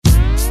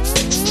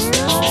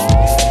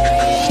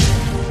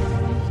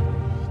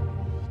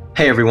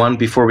Hey everyone,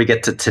 before we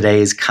get to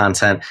today's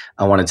content,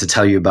 I wanted to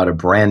tell you about a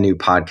brand new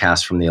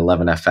podcast from the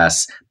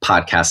 11FS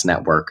Podcast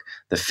Network,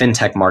 the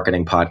FinTech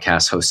Marketing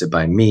Podcast hosted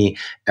by me,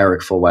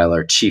 Eric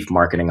Fulweiler, Chief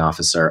Marketing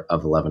Officer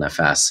of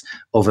 11FS.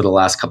 Over the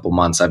last couple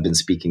months, I've been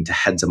speaking to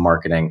heads of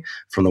marketing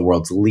from the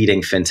world's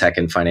leading FinTech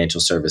and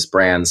financial service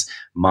brands,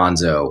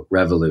 Monzo,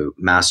 Revolut,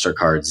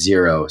 MasterCard,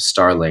 Xero,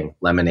 Starling,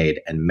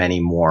 Lemonade, and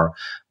many more.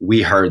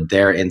 We heard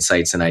their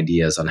insights and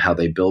ideas on how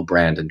they build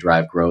brand and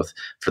drive growth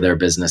for their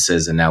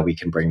businesses, and now we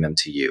can bring them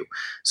to you.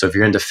 So if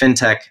you're into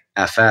FinTech,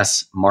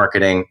 FS,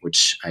 marketing,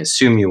 which I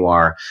assume you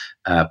are,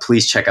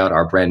 please check out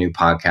our brand new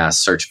podcast.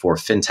 Search for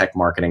FinTech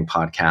Marketing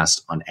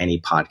Podcast on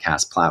any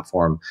podcast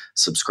platform.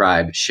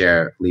 Subscribe,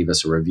 share, leave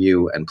us a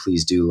review, and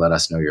please do let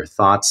us know your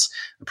thoughts.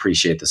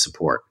 Appreciate the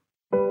support.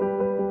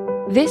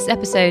 This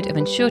episode of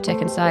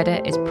InsureTech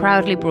Insider is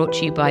proudly brought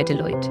to you by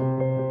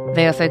Deloitte.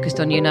 They are focused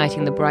on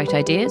uniting the bright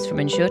ideas from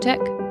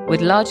InsureTech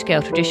with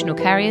large-scale traditional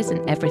carriers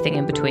and everything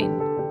in between,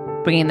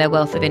 bringing their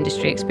wealth of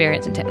industry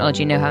experience and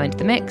technology know-how into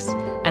the mix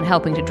and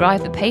helping to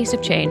drive the pace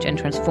of change and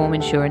transform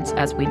insurance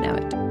as we know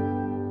it.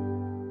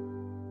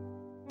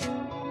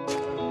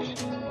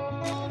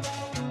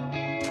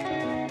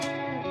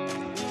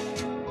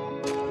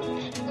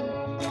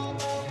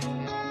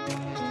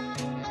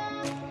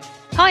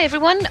 Hi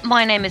everyone,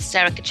 my name is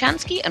Sarah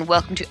Kachansky and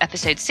welcome to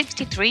episode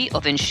 63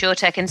 of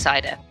InsureTech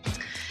Insider.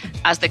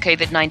 As the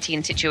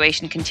COVID-19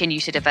 situation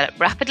continues to develop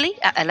rapidly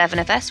at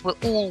 11FS,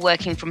 we're all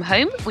working from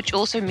home, which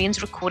also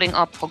means recording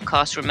our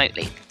podcast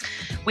remotely.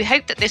 We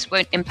hope that this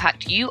won't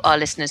impact you, our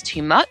listeners,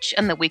 too much,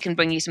 and that we can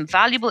bring you some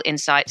valuable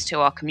insights to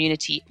our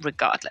community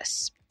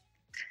regardless.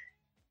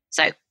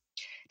 So,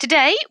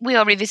 today we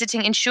are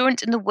revisiting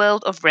insurance in the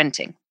world of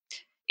renting.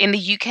 In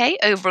the UK,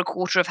 over a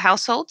quarter of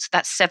households,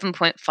 that's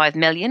 7.5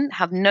 million,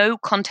 have no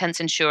contents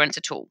insurance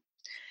at all.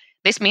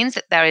 This means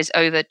that there is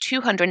over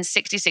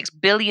 £266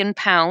 billion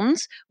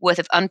worth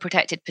of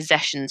unprotected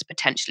possessions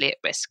potentially at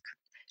risk.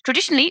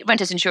 Traditionally,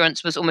 renters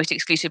insurance was almost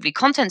exclusively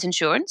contents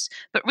insurance,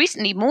 but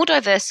recently more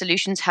diverse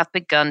solutions have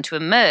begun to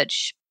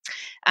emerge.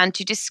 And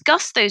to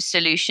discuss those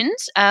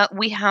solutions,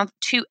 we have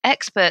two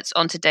experts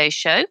on today's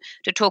show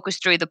to talk us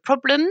through the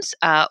problems,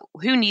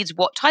 who needs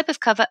what type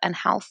of cover, and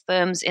how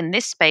firms in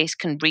this space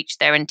can reach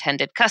their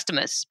intended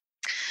customers.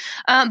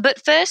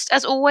 But first,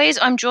 as always,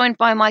 I'm joined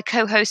by my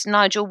co-host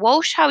Nigel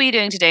Walsh. How are you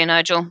doing today,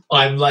 Nigel?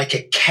 I'm like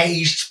a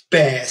caged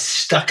bear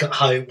stuck at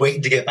home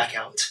waiting to get back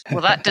out.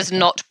 Well, that does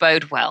not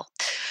bode well.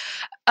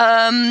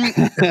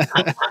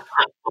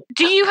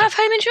 Do you have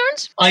home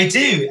insurance? I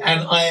do,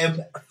 and I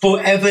am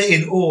forever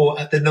in awe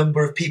at the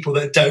number of people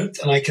that don't,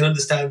 and I can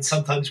understand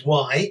sometimes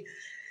why.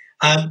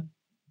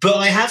 But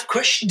I have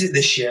questioned it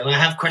this year, and I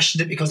have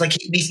questioned it because I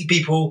keep meeting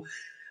people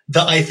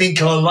that I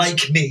think are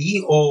like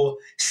me or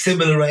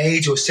similar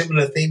age or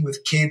similar thing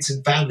with kids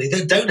and family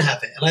that don't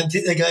have it. And I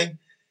think they're going,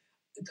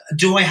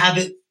 do I have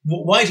it?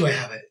 Why do I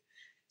have it?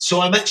 So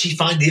I'm actually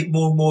finding it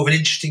more and more of an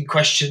interesting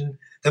question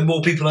the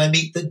more people I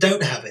meet that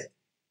don't have it,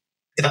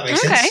 if that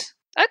makes sense.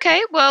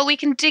 Okay, well, we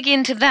can dig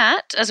into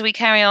that as we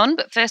carry on,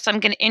 but first I'm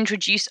going to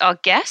introduce our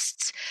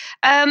guests.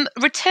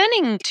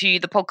 Returning to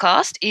the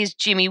podcast is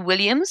Jimmy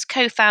Williams,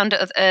 co-founder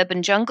of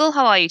Urban Jungle.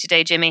 How are you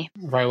today, Jimmy?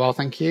 Very well,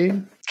 thank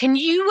you. Can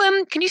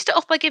you start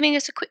off by giving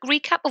us a quick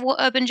recap of what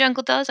Urban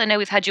Jungle does? I know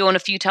we've had you on a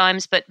few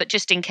times, but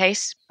just in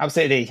case.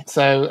 Absolutely.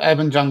 So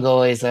Urban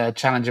Jungle is a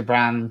challenger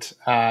brand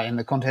in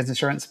the contents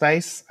insurance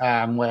space.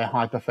 We're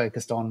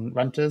hyper-focused on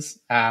renters,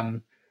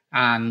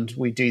 and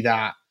we do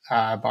that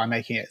by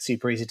making it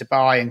super easy to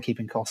buy and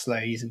keeping costs low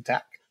using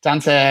tech. To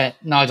answer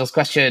Nigel's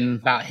question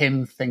about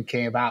him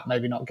thinking about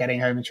maybe not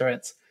getting home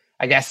insurance,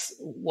 I guess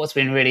what's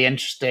been really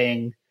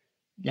interesting,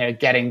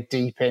 getting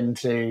deep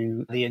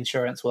into the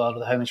insurance world or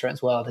the home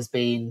insurance world has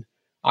been,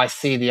 I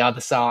see the other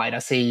side. I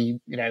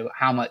see,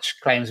 how much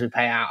claims we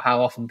pay out,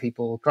 how often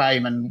people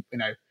claim, and,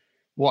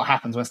 what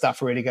happens when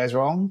stuff really goes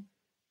wrong.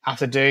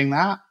 After doing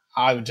that,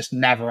 I would just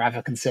never,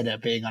 ever consider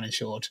being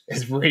uninsured.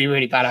 It's a really,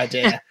 really bad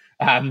idea.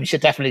 You should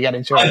definitely get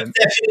insurance. I've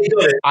definitely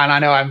got it. And I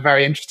know I'm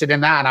very interested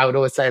in that, and I would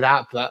always say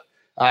that, but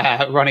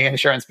running an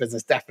insurance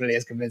business definitely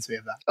has convinced me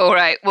of that. All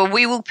right. Well,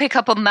 we will pick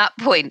up on that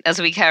point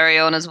as we carry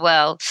on as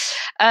well.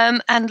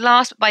 And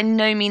last but by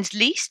no means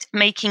least,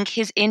 making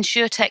his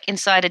InsureTech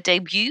Insider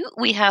debut,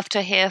 we have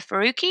Tahir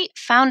Faruqi,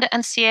 founder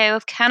and CEO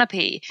of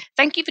Canopy.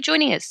 Thank you for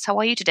joining us. How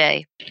are you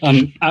today?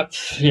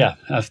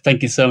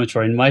 Thank you so much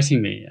for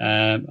inviting me.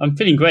 I'm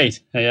feeling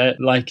great.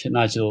 Like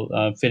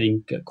Nigel,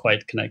 feeling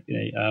quite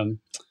connected,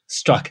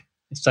 stuck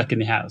in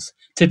the house.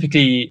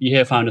 Typically, you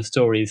hear founder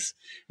stories,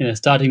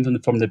 starting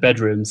from the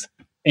bedrooms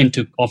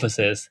into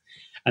offices,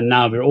 and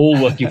now we're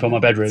all working from our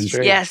bedrooms.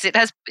 Yes, it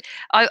has.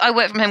 I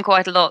work from home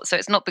quite a lot, so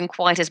it's not been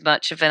quite as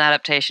much of an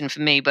adaptation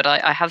for me, but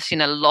I have seen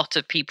a lot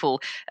of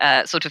people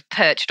sort of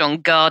perched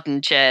on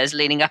garden chairs,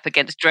 leaning up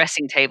against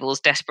dressing tables,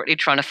 desperately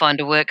trying to find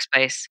a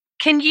workspace.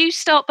 Can you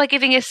start by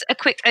giving us a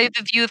quick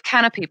overview of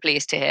Canopy,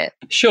 please, to hear?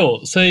 Sure.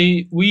 So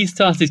we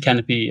started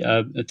Canopy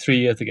 3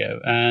 years ago,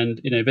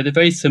 and with a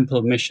very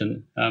simple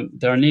mission.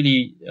 There are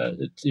nearly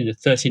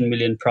 13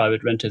 million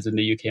private renters in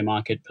the UK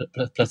market,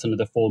 plus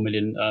another 4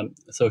 million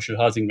social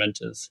housing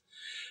renters.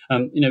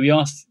 We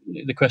asked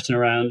the question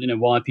around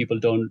why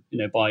people don't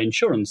buy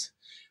insurance.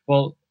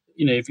 Well,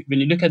 when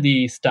you look at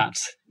the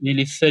stats,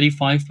 nearly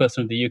 35%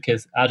 of the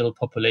UK's adult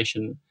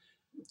population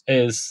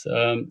is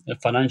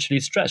financially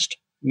stretched,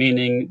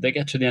 meaning they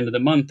get to the end of the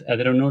month and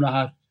they do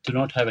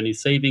not have any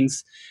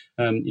savings,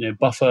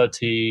 buffer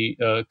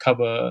to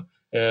cover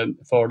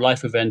for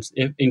life events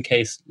in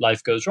case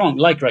life goes wrong.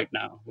 Like right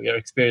now, we are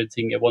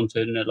experiencing a once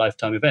in a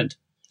lifetime event.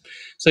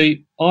 So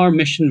our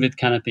mission with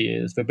Canopy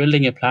is we're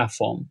building a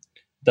platform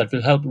that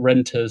will help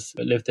renters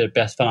live their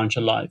best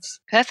financial lives.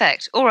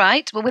 Perfect. All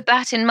right. Well, with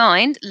that in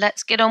mind,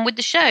 let's get on with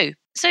the show.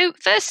 So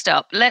first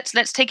up, let's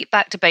take it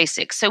back to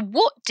basics. So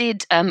what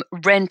did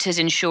renters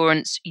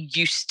insurance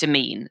used to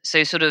mean?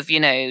 So sort of,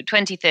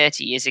 20,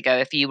 30 years ago,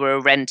 if you were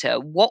a renter,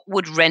 what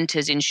would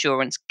renters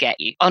insurance get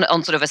you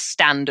on sort of a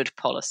standard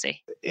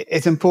policy?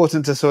 It's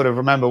important to sort of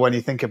remember when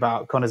you think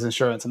about Connors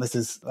Insurance, and this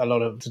is a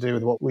lot of to do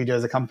with what we do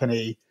as a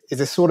company, is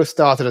it sort of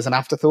started as an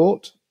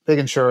afterthought. Big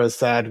insurers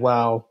said,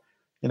 well,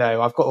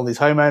 I've got all these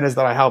homeowners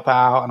that I help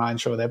out and I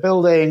insure their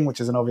building, which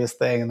is an obvious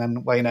thing. And then,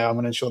 I'm going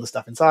to insure the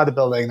stuff inside the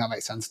building. That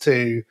makes sense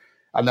too.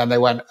 And then they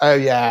went, oh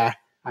yeah,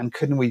 and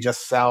couldn't we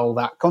just sell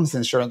that contents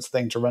insurance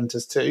thing to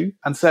renters too?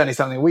 And certainly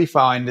something we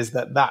find is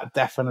that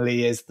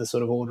definitely is the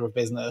sort of order of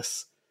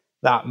business,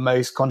 that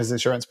most contents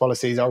insurance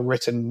policies are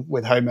written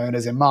with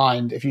homeowners in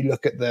mind. If you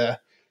look at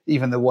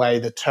even the way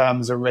the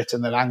terms are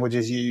written, the language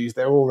is used,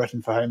 they're all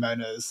written for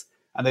homeowners,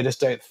 and they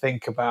just don't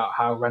think about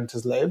how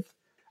renters live.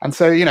 And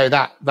so,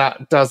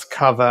 that does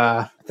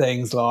cover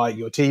things like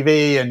your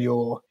TV and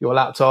your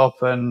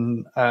laptop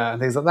and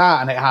things like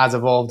that. And it has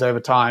evolved over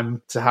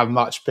time to have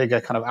much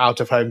bigger kind of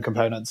out-of-home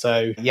components.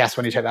 So yes,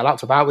 when you take that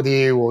laptop out with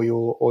you or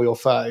your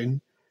phone,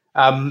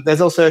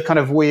 there's also a kind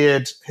of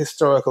weird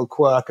historical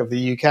quirk of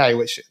the UK,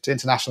 which to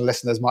international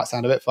listeners might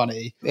sound a bit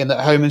funny, in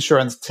that home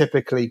insurance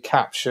typically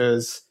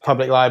captures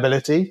public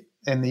liability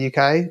in the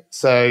UK.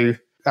 So,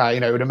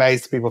 it would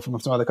amaze people from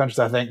some other countries,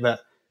 I think, that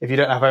if you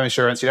don't have home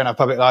insurance, you don't have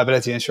public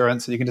liability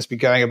insurance, and you can just be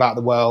going about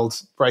the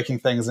world breaking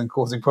things and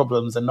causing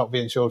problems and not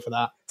be insured for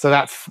that. So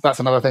that's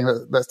another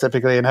thing that's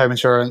typically in home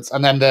insurance.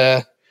 And then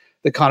the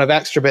kind of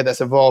extra bit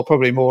that's evolved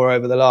probably more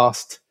over the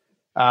last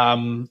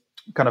kind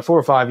of 4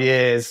 or 5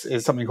 years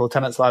is something called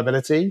tenant's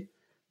liability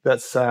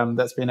that's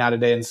been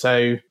added in.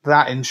 So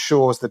that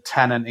insures the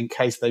tenant in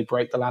case they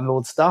break the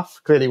landlord's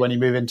stuff. Clearly, when you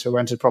move into a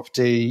rented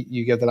property,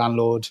 you give the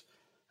landlord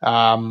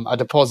a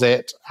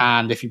deposit,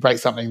 and if you break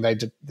something,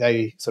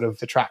 they sort of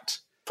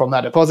detract from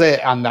that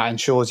deposit, and that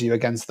insures you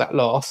against that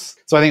loss.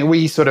 So I think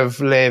we sort of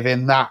live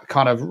in that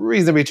kind of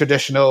reasonably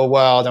traditional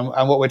world,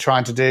 and what we're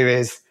trying to do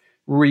is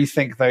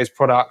rethink those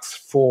products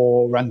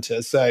for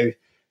renters. So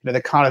the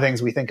kind of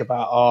things we think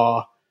about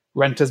are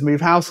renters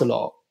move house a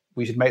lot.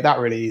 We should make that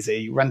really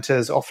easy.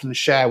 Renters often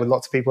share with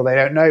lots of people they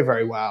don't know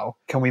very well.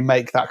 Can we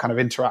make that kind of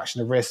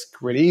interaction of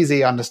risk really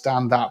easy,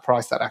 understand that,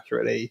 price that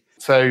accurately?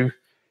 So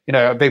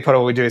a big part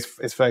of what we do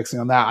is focusing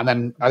on that. And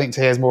then I think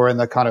Tahir's more in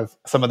the kind of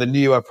some of the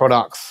newer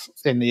products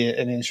in the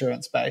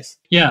insurance space.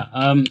 Yeah.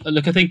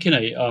 Look, I think,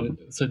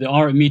 so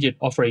our immediate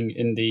offering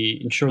in the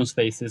insurance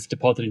space is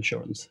deposit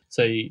insurance.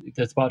 So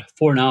there's about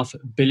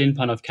 £4.5 billion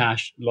of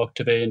cash locked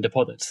away in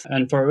deposits.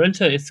 And for a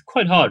renter, it's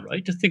quite hard,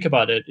 right? Just think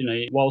about it.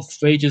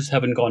 Whilst wages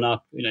haven't gone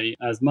up,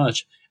 as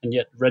much, and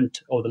yet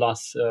rent over the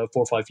last 4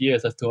 or 5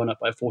 years has gone up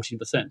by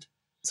 14%.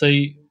 So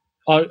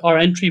our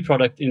entry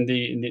product in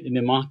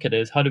the market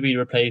is how do we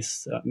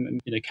replace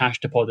cash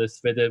deposits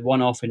with a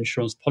one-off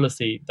insurance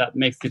policy that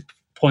makes the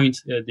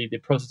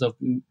process of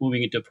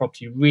moving into a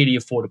property really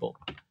affordable.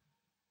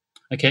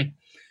 Okay,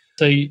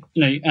 so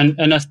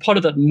and as part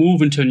of that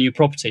move into a new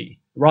property,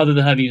 rather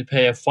than having to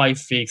pay a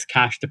 5 weeks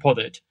cash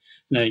deposit,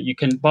 you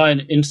can buy an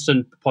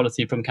instant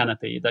policy from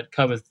Canopy that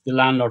covers the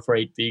landlord for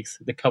 8 weeks,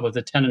 that covers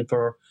the tenant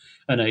for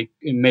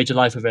major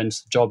life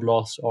events, job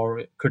loss,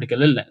 or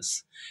critical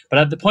illness. But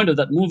at the point of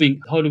that moving,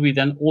 how do we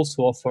then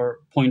also offer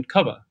point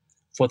cover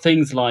for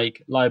things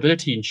like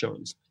liability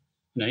insurance,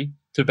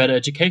 to better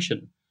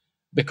education?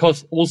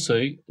 Because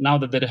also, now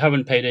that they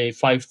haven't paid a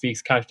 5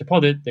 weeks cash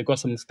deposit, they've got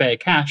some spare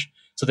cash.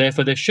 So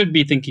therefore, they should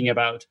be thinking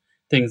about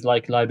things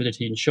like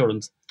liability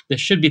insurance. They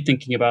should be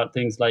thinking about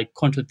things like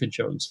contract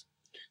insurance.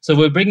 So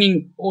we're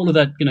bringing all of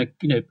that,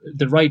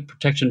 the right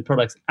protection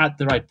products at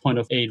the right point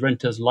of a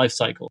renter's life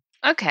cycle.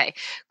 Okay,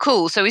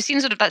 cool. So we've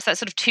seen that's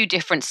sort of two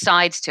different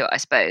sides to it, I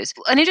suppose.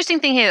 An interesting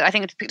thing here, I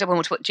think I picked up on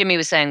what Jimmy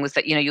was saying, was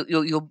that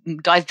you're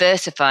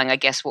diversifying, I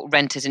guess, what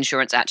renters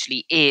insurance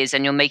actually is,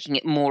 and you're making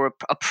it more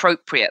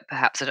appropriate,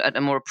 perhaps a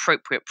more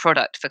appropriate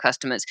product for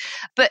customers.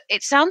 But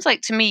it sounds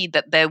like to me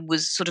that there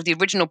was sort of the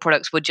original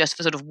products were just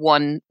for sort of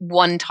one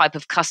type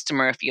of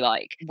customer, if you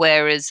like.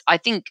 Whereas I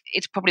think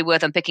it's probably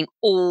worth unpicking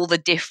all the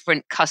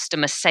different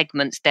customer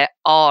segments there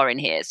are in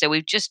here. So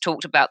we've just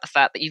talked about the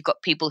fact that you've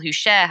got people who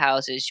share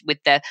houses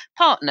with their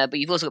partner, but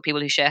you've also got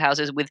people who share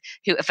houses with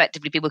who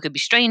effectively people could be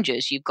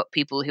strangers. You've got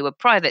people who are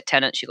private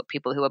tenants, you've got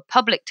people who are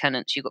public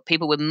tenants, you've got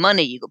people with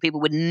money, you've got people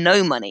with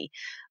no money.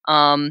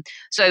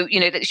 So,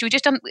 should we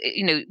just,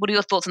 what are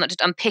your thoughts on that?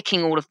 Just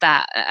unpicking all of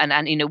that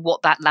and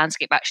what that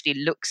landscape actually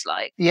looks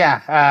like.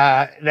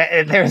 Yeah,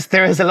 there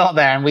is a lot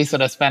there, and we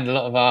sort of spend a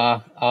lot of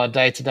our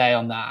day to day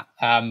on that.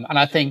 And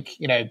I think,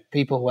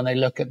 people, when they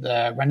look at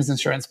the renters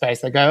insurance space,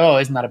 they go, oh,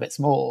 isn't that a bit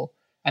small?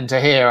 And to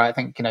hear, I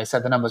think,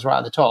 said the numbers right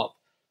at the top.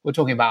 We're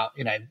talking about,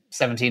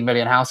 17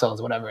 million households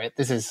or whatever.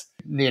 This is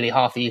nearly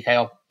half the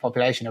UK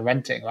population are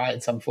renting, right, in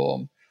some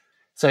form.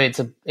 So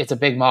it's a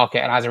big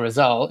market, and as a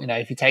result,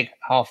 if you take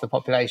half the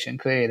population,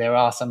 clearly there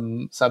are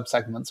some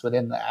subsegments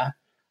within there.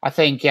 I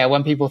think,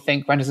 when people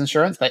think renters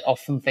insurance, they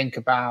often think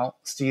about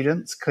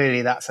students.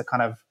 Clearly, that's a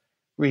kind of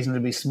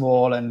reasonably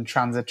small and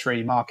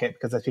transitory market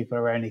because those people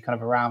are only kind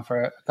of around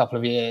for a couple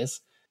of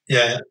years.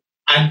 Yeah,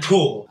 and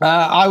poor.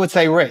 I would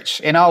say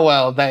rich. In our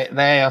world,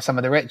 they are some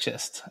of the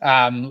richest.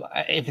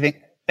 If you think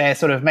they're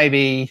sort of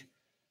maybe,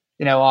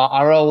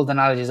 our old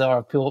analogies are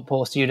of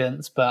poor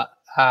students, but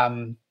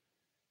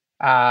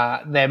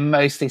they're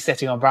mostly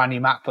sitting on brand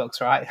new MacBooks,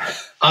 right?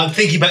 I'm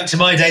thinking back to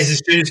my days as a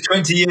student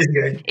 20 years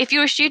ago. If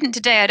you're a student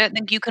today, I don't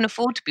think you can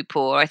afford to be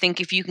poor. I think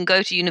if you can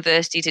go to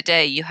university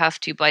today, you have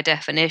to, by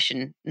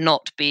definition,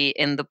 not be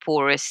in the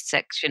poorest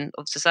section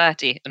of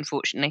society,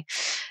 unfortunately.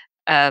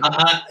 Yeah,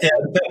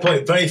 fair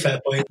point, very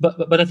fair point.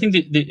 But I think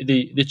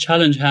the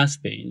challenge has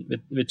been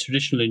with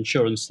traditional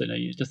insurance.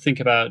 You just think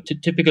about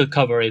typical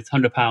cover is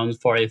 £100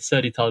 for a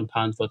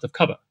 £30,000 worth of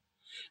cover.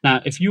 Now,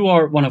 if you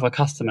are one of our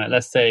customers,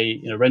 let's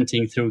say,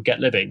 renting through Get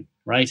Living,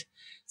 right?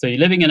 So you're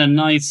living in a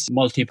nice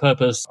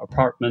multi-purpose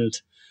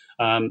apartment,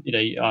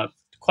 you are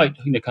quite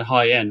kind of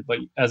high end, but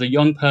as a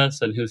young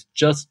person who's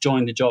just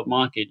joined the job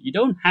market, you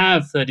don't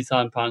have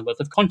 £30,000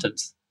 worth of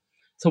contents.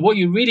 So what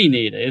you really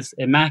need is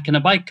a Mac and a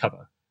bike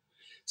cover.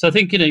 So I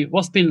think,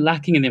 what's been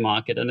lacking in the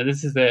market, and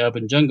this is where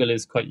Urban Jungle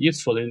is quite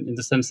useful in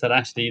the sense that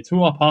actually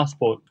through our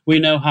passport, we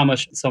know how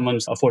much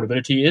someone's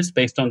affordability is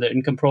based on their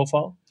income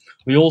profile.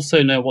 We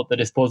also know what the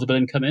disposable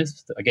income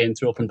is, again,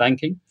 through open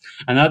banking.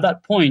 And at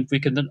that point, we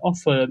can then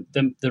offer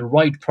them the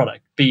right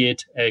product, be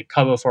it a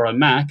cover for a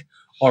Mac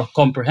or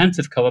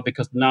comprehensive cover,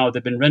 because now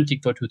they've been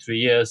renting for 2-3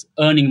 years,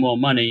 earning more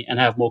money and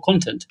have more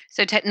content.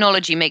 So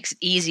technology makes it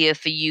easier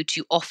for you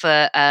to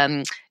offer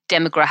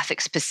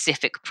demographic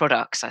specific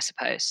products, I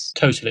suppose.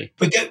 Totally.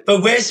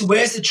 But where's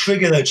the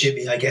trigger though,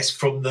 Jimmy, I guess,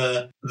 from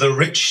the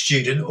rich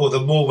student or the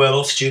more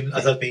well-off student,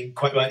 as I've been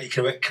quite rightly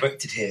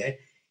corrected here,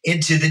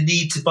 into the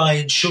need to buy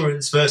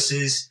insurance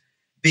versus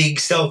being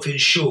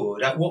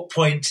self-insured? At what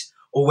point,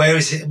 or where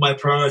is it in my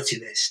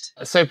priority list?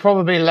 So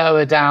probably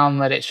lower down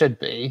than it should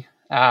be.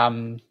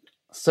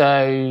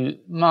 So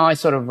my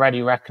sort of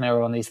ready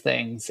reckoner on these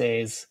things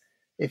is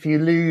if you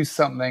lose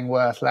something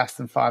worth less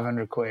than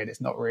 500 quid, it's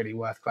not really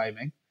worth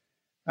claiming,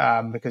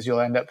 because you'll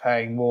end up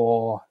paying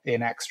more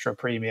in extra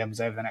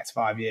premiums over the next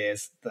 5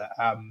 years.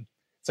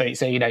 So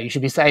you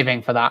should be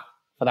saving for that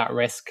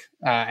risk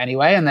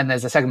anyway. And then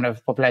there's a segment of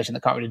the population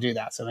that can't really do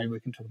that. So maybe we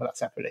can talk about that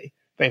separately.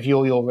 But if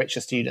you're your richer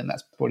student,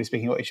 that's broadly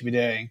speaking what you should be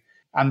doing.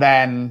 And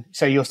then,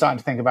 so you're starting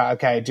to think about,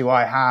 okay, do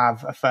I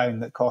have a phone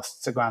that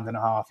costs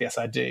 £1,500? Yes,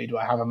 I do. Do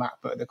I have a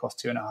MacBook that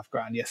costs £2,500?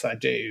 Yes, I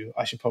do.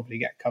 I should probably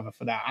get cover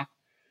for that.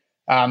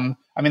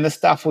 The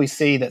stuff we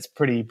see that's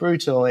pretty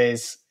brutal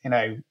is,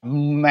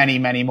 many,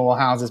 many more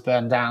houses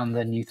burn down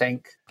than you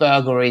think.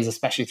 Burglaries,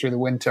 especially through the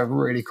winter, are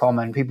really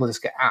common. People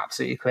just get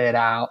absolutely cleared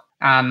out.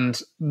 And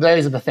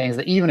those are the things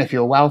that even if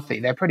you're wealthy,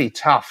 they're pretty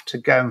tough to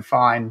go and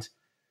find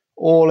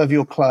all of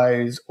your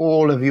clothes,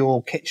 all of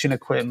your kitchen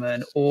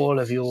equipment, all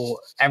of your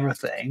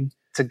everything,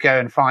 to go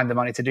and find the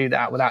money to do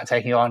that without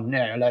taking on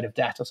a load of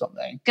debt or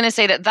something. I'm going to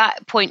say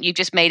that point you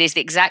just made is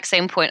the exact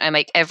same point I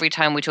make every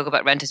time we talk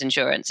about renters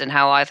insurance, and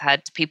how I've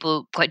had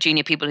people, quite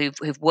junior people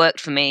who've worked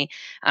for me,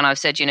 and I've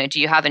said, do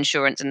you have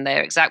insurance? And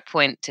their exact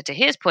point to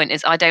his point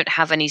is, I don't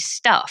have any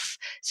stuff,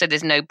 so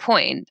there's no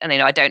point. And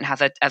I don't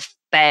have a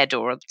bed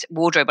or a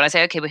wardrobe. But I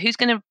say, okay, but who's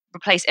going to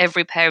replace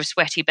every pair of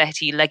sweaty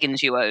Betty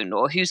leggings you own,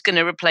 or who's going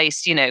to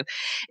replace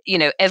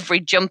every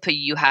jumper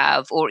you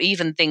have, or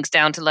even things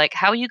down to like,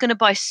 how are you going to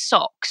buy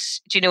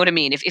socks? Do you know what I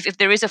mean? If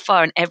there is a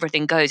fire and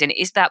everything goes, and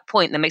it is that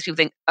point that makes people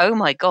think, oh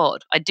my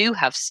god, I do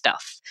have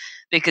stuff.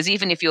 Because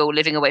even if you're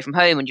living away from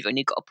home and you've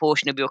only got a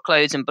portion of your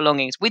clothes and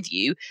belongings with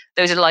you,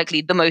 those are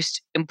likely the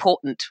most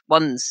important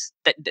ones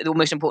that are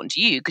most important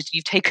to you because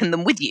you've taken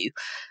them with you.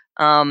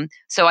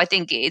 So I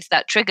think it's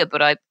that trigger,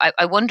 but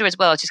I wonder as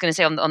well, I was just going to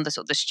say on the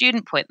sort of the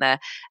student point there,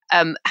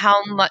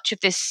 how much of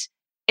this,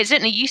 it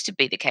certainly used to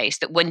be the case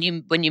that when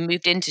you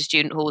moved into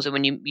student halls or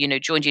when you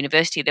joined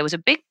university, there was a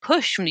big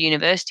push from the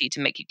university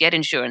to make you get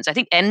insurance. I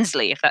think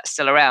Ensley, if that's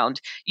still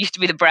around, used to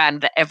be the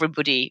brand that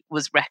everybody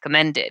was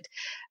recommended.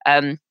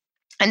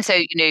 And so,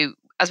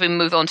 as we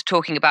move on to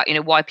talking about,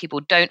 why people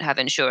don't have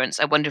insurance,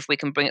 I wonder if we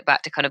can bring it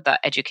back to kind of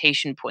that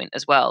education point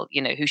as well.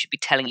 Who should be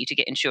telling you to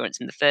get insurance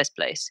in the first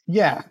place?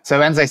 Yeah.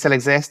 So Ensley still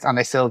exist and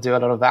they still do a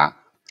lot of that.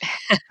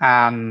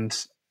 And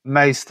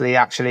mostly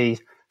actually,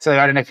 So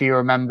I don't know if you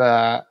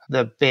remember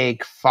the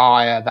big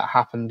fire that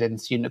happened in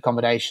student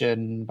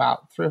accommodation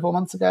about 3 or 4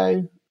 months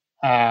ago.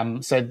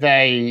 So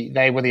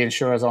they were the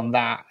insurers on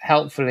that.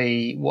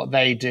 Helpfully, what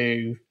they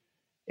do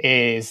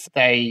is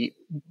they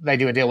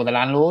do a deal with the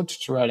landlord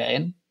to roll it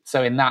in.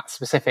 So in that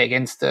specific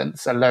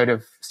instance, a load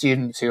of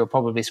students who are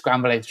probably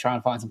scrambling to try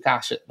and find some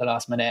cash at the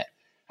last minute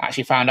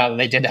actually found out that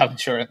they did have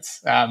insurance.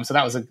 So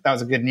that was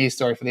a good news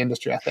story for the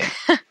industry, I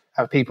think.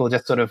 Of people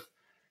just sort of,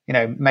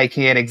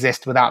 making it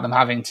exist without them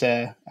having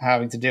to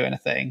do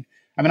anything.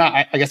 I mean,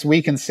 I guess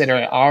we consider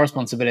it our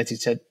responsibility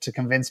to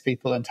convince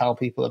people and tell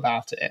people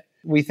about it.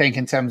 We think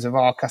in terms of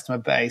our customer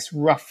base,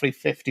 roughly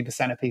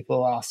 50% of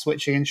people are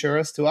switching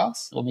insurers to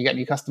us when we get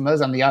new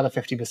customers, and the other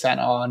 50%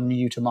 are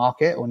new to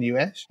market or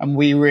newish. And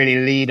we really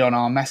lead on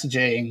our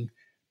messaging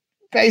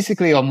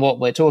basically on what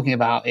we're talking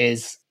about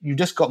is you've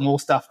just got more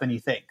stuff than you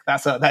think.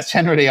 That's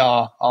generally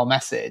our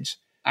message.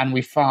 And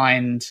we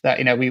find that,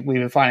 we've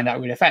been finding that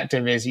really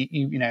effective is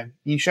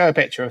you show a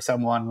picture of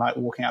someone like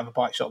walking out of a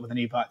bike shop with a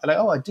new bike. They're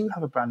like, oh, I do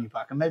have a brand new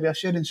bike and maybe I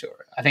should insure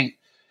it. I think,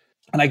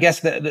 and I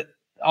guess that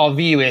our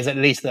view is at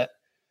least that,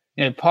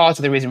 part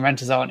of the reason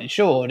renters aren't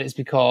insured is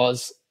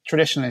because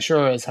traditional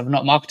insurers have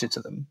not marketed to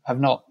them, have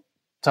not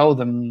told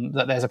them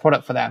that there's a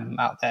product for them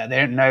out there. They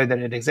don't know that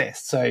it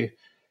exists. So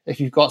if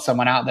you've got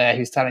someone out there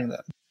who's telling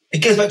them. It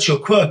goes back to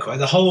your quirk, right?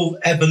 The whole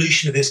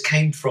evolution of this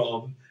came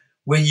from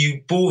when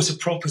you bought a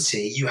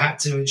property, you had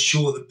to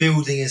insure the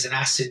building as an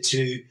asset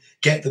to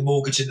get the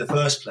mortgage in the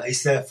first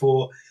place.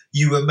 Therefore,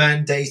 you were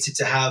mandated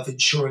to have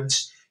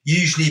insurance,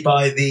 usually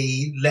by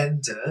the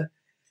lender.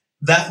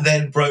 That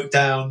then broke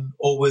down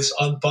or was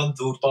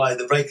unbundled by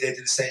the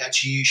regulator to say,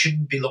 actually, you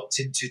shouldn't be locked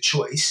into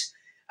choice.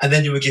 And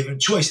then you were given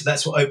choice. And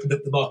that's what opened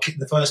up the market in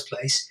the first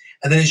place.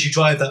 And then as you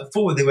drive that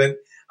forward, they went,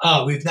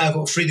 we've now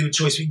got freedom of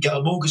choice. We can get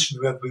our mortgage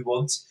from whoever we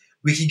want.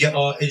 We can get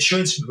our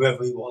insurance from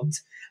whoever we want.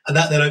 And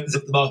that then opens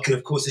up the market,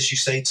 of course, as you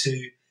say,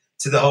 to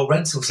the whole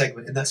rental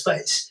segment in that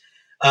space.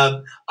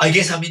 I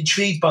guess I'm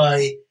intrigued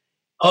by,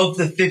 of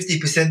the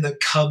 50%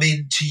 that come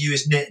in to you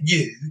as net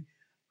new,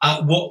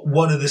 what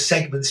one of the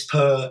segments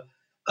per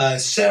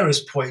Sarah's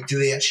point do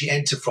they actually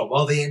enter from?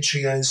 Are they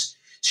entering as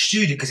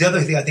student? Because the other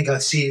thing I think I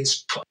see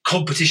is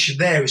competition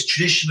there is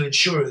traditional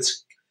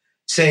insurers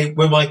say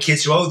when my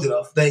kids are old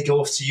enough, they go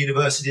off to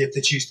university if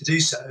they choose to do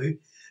so.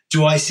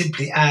 Do I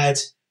simply add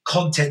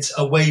contents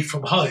away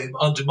from home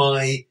under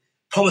my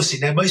policy?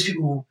 Now, most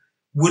people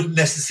wouldn't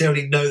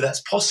necessarily know that's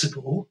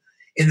possible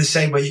in the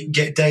same way you can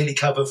get daily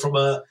cover from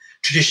a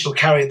traditional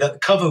carrier that the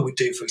cover would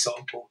do, for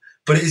example.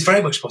 But it is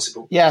very much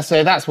possible. Yeah,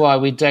 so that's why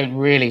we don't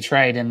really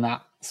trade in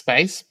that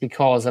space,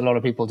 because a lot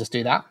of people just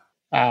do that.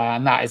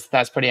 And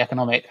that's pretty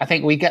economic. I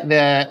think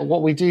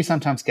what we do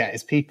sometimes get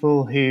is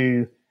people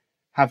who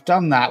have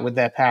done that with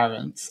their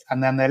parents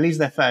and then they lose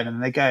their phone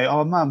and they go,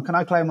 oh, mum, can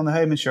I claim on the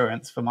home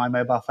insurance for my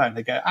mobile phone?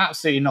 They go,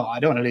 absolutely not. I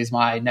don't want to lose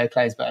my no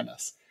claims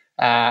bonus.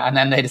 And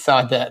then they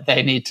decide that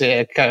they need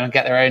to go and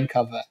get their own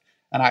cover.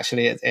 And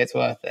actually, it's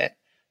worth it.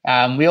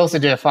 We also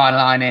do a fine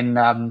line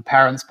in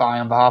parents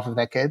buying on behalf of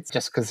their kids,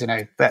 just because,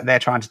 they're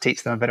trying to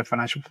teach them a bit of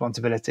financial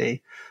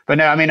responsibility. But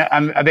no, I mean,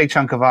 a big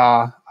chunk of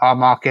our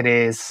market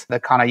is the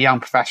kind of young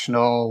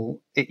professional.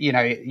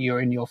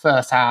 You're in your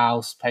first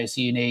house post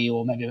uni,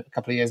 or maybe a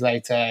couple of years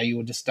later, you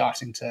were just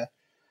starting to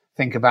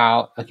think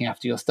about looking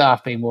after your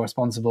stuff, being more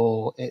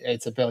responsible.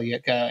 It's a bill you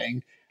get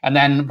going. And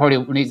then probably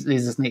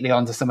leads us neatly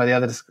on to some of the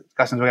other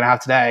discussions we're going to have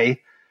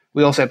today.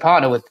 We also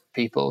partner with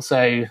people.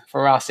 So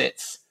for us,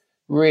 it's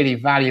really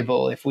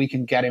valuable if we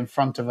can get in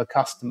front of a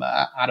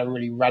customer at a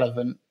really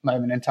relevant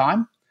moment in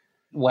time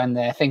when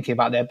they're thinking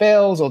about their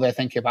bills or they're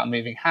thinking about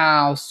moving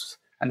house.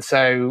 And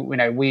so,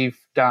 we've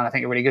done, I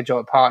think, a really good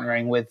job at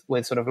partnering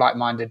with sort of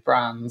like-minded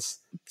brands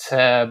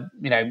to,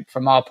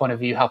 from our point of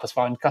view, help us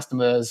find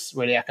customers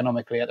really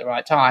economically at the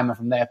right time. And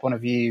from their point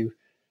of view,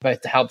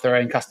 both to help their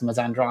own customers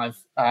and drive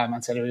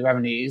ancillary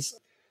revenues.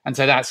 And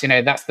so that's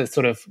the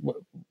sort of,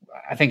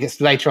 I think it's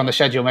later on the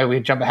schedule, maybe we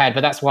jump ahead,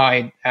 but that's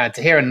why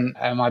Tahir and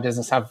my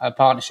business have a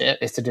partnership,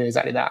 is to do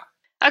exactly that.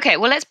 Okay,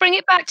 well, let's bring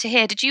it back to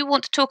here. Did you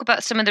want to talk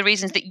about some of the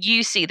reasons that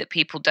you see that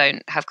people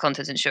don't have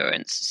contents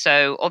insurance?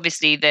 So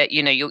obviously that,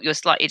 you're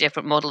slightly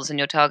different models and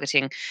you're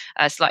targeting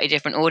slightly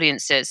different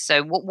audiences.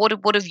 So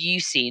what have you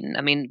seen?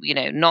 I mean,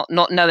 not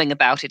knowing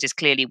about it is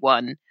clearly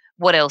one.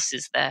 What else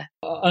is there?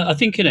 I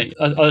think,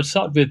 I'll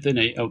start with,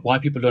 why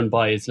people don't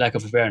buy is lack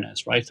of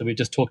awareness, right? So we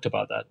just talked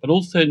about that, but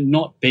also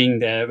not being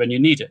there when you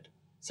need it.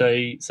 So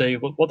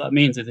what that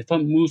means is if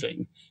I'm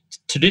moving,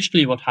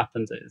 traditionally what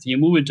happens is you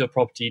move into a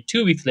property,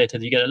 2 weeks later,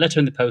 you get a letter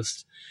in the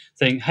post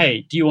saying,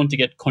 hey, do you want to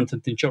get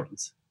content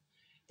insurance?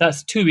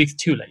 That's 2 weeks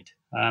too late.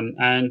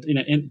 And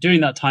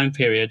during that time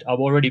period, I've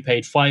already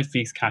paid 5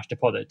 weeks cash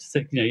deposit,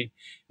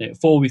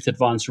 4 weeks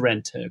advance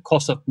rent,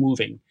 cost of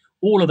moving.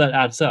 All of that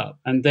adds up,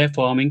 and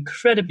therefore I'm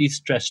incredibly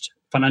stressed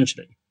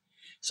financially.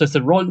 So it's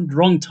the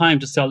wrong time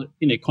to sell,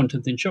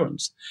 content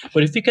insurance.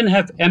 But if we can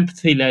have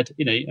empathy-led,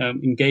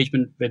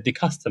 engagement with the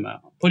customer,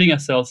 putting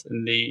ourselves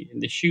in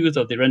the shoes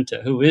of the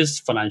renter who is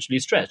financially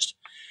stretched.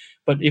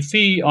 But if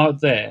we are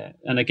there,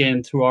 and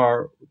again through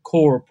our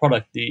core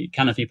product, the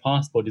Canopy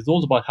Passport, is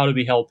all about how do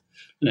we help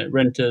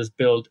renters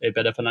build a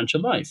better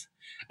financial life.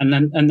 And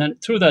then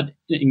through that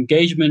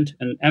engagement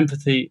and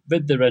empathy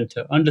with the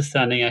renter,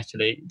 understanding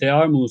actually they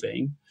are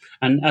moving,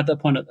 and at that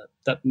point of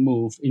that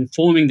move,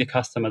 informing the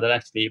customer that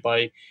actually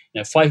by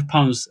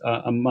 £5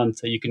 a month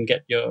you can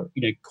get your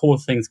core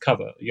things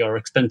covered, your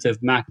expensive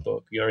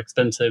MacBook, your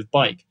expensive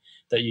bike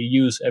that you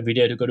use every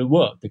day to go to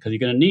work because you're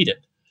going to need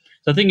it.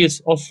 So I think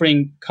it's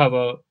offering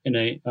cover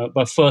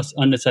by first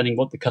understanding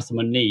what the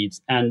customer needs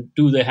and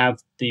do they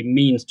have the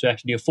means to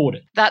actually afford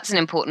it. That's an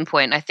important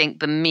point. I think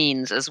the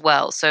means as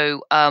well.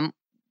 So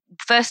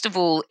first of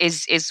all,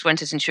 is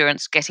renters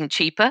insurance getting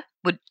cheaper?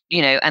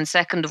 And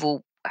second of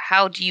all,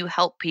 how do you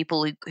help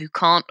people who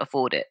can't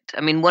afford it?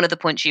 I mean, one of the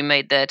points you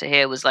made there to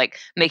hear was like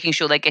making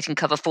sure they're getting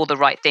cover for the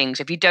right things.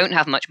 If you don't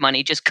have much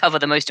money, just cover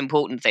the most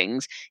important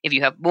things. If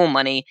you have more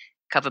money,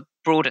 cover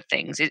broader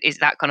things. Is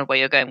that kind of where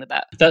you're going with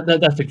that?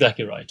 That's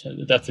exactly right.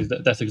 That's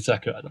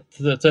exactly right.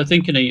 So I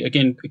think,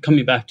 again,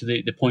 coming back to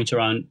the point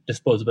around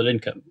disposable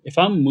income, if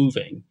I'm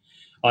moving,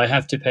 I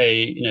have to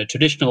pay,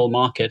 traditional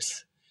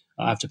markets,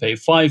 I have to pay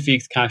 5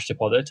 weeks cash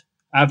deposit.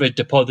 Average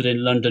deposit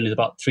in London is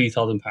about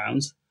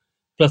 £3,000,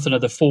 plus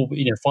another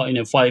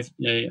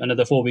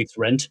another 4 weeks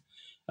rent.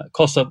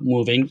 Cost of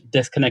moving,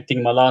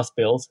 disconnecting my last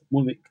bills,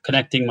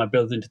 connecting my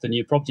bills into the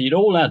new property. It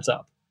all adds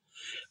up.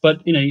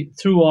 But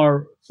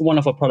through one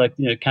of our product,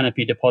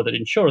 Canopy Deposit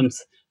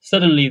Insurance,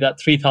 suddenly that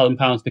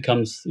 £3,000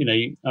 becomes,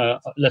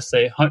 let's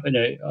say,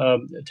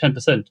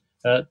 10%,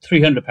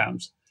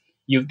 £300.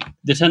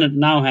 The tenant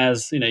now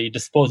has,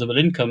 disposable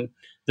income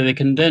that they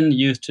can then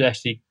use to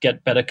actually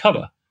get better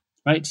cover,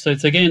 right? So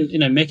it's again,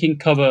 making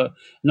cover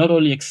not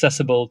only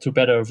accessible through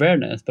better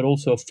awareness, but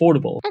also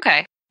affordable.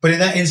 Okay. But in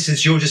that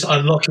instance, you're just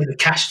unlocking the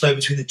cash flow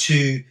between the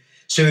two.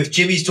 So if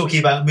Jimmy's talking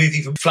about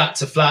moving from flat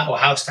to flat or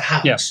house to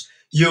house,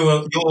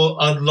 you're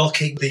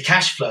unlocking the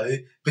cash flow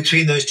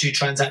between those two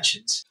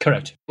transactions.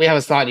 Correct. We have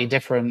a slightly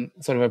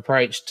different sort of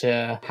approach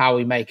to how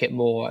we make it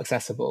more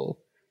accessible.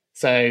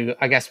 So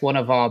I guess one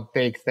of our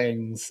big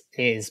things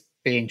is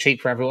being cheap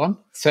for everyone.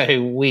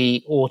 So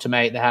we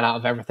automate the hell out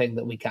of everything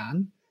that we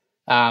can.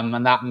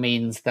 And that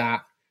means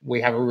that we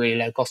have a really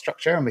low cost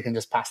structure and we can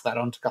just pass that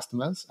on to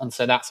customers. And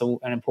so that's an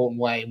important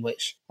way in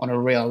which, on a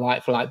real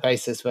like-for-like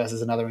basis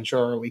versus another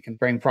insurer, we can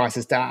bring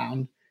prices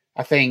down.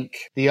 I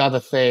think the other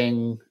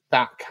thing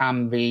that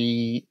can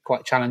be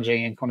quite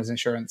challenging in contents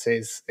insurance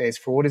is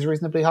fraud is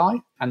reasonably high.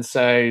 And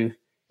so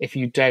if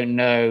you don't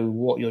know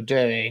what you're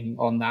doing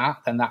on that,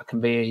 then that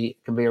can be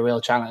a real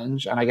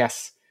challenge. And I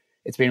guess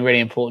it's been really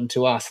important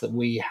to us that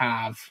we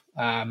have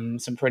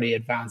some pretty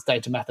advanced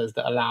data methods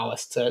that allow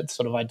us to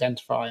sort of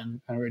identify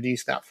and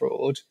reduce that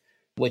fraud,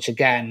 which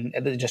again,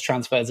 it just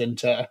transfers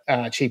into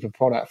a cheaper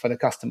product for the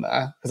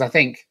customer. Because I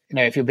think,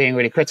 if you're being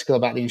really critical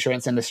about the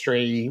insurance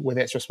industry with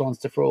its response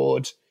to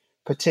fraud,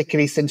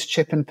 particularly since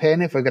chip and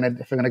pin, if we're going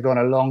to go on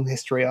a long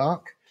history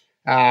arc,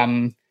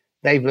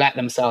 they've let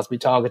themselves be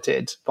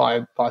targeted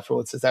by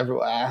fraudsters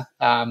everywhere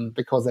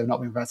because they've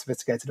not been very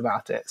sophisticated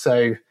about it.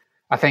 So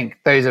I think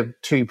those are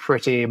two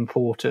pretty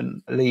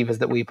important levers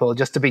that we pull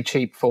just to be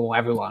cheap for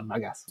everyone, I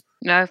guess.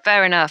 No,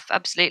 fair enough.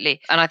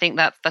 Absolutely. And I think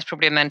that's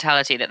probably a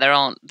mentality that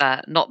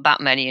not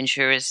that many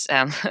insurers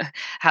have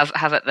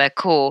at their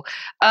core.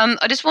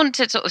 I just wanted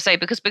to sort of say,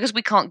 because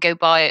we can't go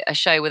by a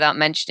show without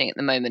mentioning at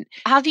the moment,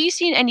 have you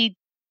seen any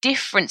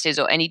differences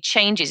or any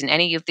changes in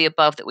any of the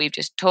above that we've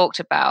just talked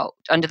about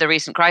under the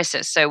recent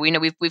crisis? So we know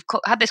we've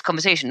had this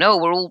conversation. No,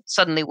 we're all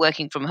suddenly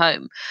working from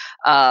home.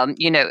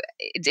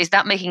 Is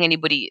that making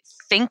anybody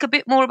think a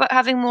bit more about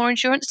having more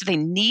insurance? Do they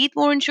need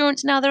more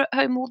insurance now they're at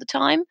home all the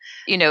time?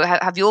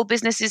 Have your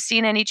businesses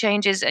seen any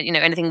changes?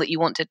 Anything that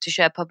you want to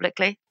share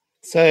publicly?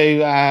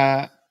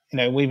 So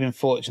we've been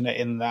fortunate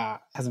in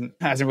that hasn't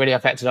really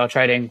affected our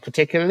trading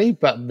particularly,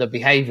 but the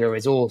behavior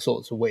is all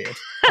sorts of weird.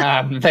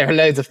 There are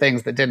loads of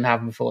things that didn't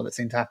happen before that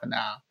seem to happen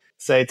now.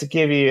 So to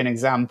give you an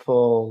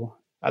example,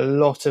 a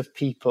lot of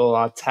people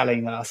are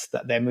telling us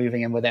that they're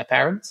moving in with their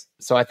parents.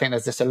 So I think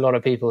there's just a lot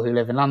of people who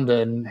live in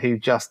London who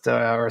just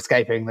are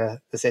escaping the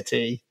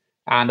city.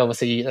 And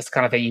obviously that's the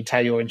kind of thing you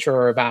tell your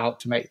insurer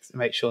about to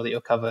make sure that you're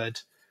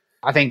covered.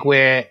 I think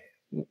we're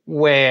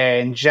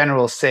in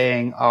general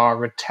seeing our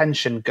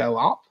retention go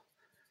up.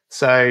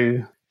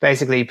 So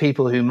basically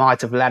people who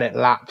might have let it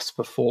lapse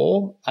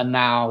before are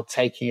now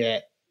taking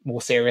it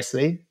more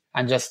seriously.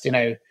 And just,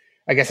 I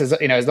guess,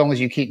 as long as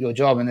you keep your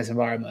job in this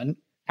environment,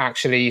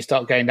 actually you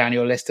start going down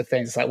your list of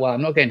things. It's like, well,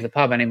 I'm not going to the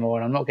pub anymore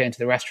and I'm not going to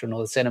the restaurant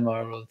or the cinema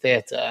or the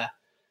theatre.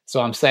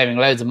 So I'm saving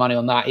loads of money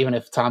on that, even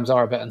if times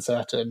are a bit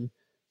uncertain.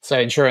 So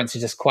insurance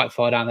is just quite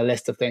far down the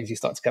list of things you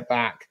start to get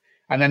back.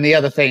 And then the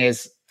other thing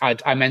is,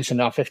 I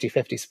mentioned our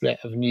 50-50 split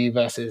of new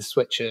versus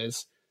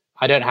switchers.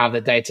 I don't have the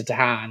data to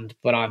hand,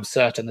 but I'm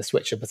certain the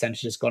switcher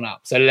percentage has gone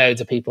up. So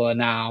loads of people are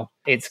now,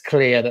 it's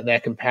clear that they're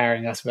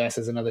comparing us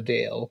versus another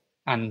deal.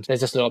 And there's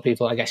just a lot of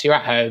people, I guess you're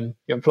at home,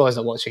 your employer's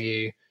not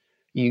watching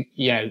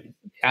you,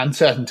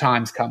 uncertain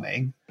times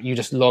coming. You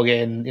just log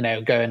in,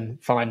 go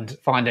and find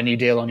a new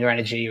deal on your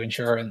energy, your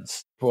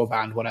insurance,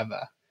 broadband,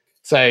 whatever.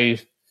 So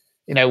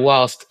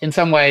whilst in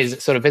some ways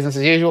it's sort of business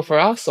as usual for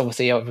us,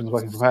 obviously everyone's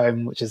working from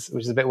home, which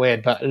is a bit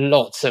weird, but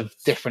lots of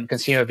different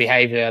consumer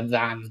behavior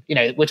than,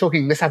 we're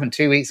talking, this happened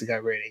 2 weeks ago,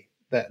 really,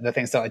 that the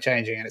things started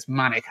changing, and it's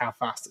manic how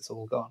fast it's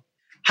all gone.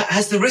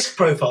 Has the risk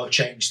profile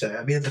changed though?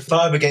 I mean, the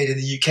fire brigade in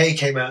the UK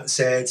came out and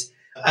said,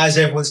 as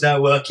everyone's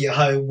now working at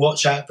home,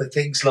 watch out for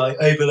things like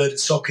overloaded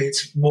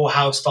sockets, more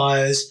house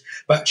fires,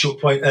 back to your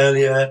point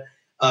earlier,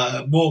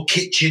 more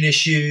kitchen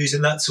issues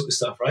and that sort of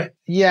stuff, right?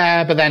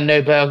 Yeah, but then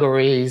no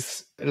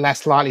burglaries,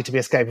 less likely to be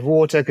escape of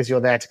water because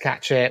you're there to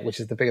catch it, which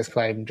is the biggest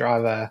claim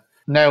driver.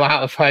 No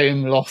out of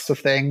home loss of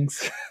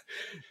things.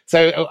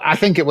 So I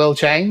think it will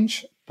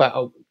change,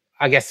 but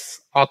I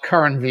guess our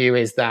current view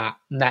is that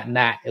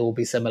net it will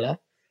be similar.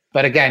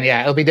 But again,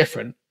 yeah, it'll be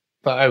different.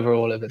 But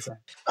overall, if it's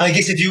I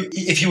guess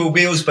if you were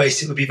wheels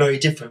based, it would be very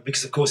different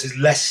because, of course, there's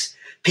less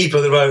people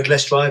on the road,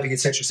 less driving,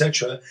 etc.,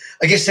 etc.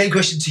 I guess same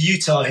question to you,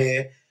 Tar,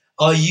 here.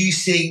 Are you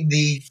seeing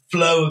the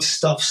flow of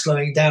stuff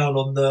slowing down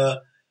on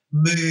the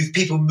move,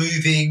 people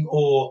moving,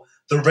 or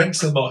the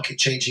rental market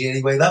changing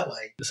anyway that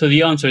way? So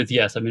the answer is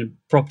yes. I mean,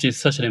 property is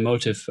such an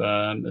emotive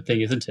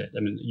thing, isn't it?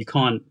 I mean, you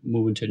can't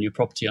move into a new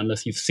property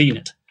unless you've seen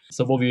it.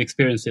 So what we've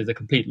experienced is a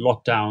complete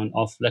lockdown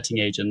of letting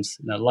agents,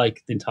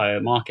 like the entire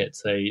market.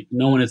 So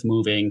no one is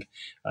moving,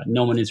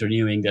 no one is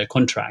renewing their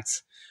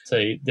contracts.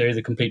 So there is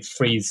a complete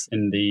freeze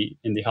in the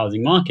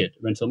housing market,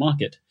 rental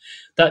market.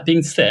 That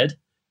being said,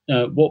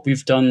 what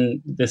we've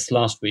done this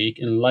last week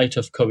in light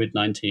of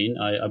COVID-19,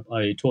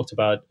 I talked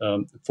about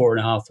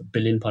 £4.5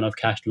 billion of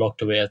cash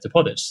locked away as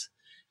deposits.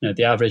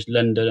 The average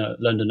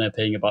Londoner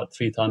paying about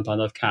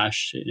 £3,000 of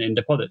cash in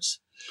deposits.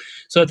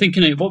 So I think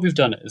what we've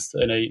done is,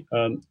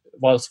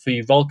 whilst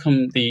we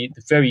welcome the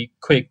very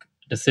quick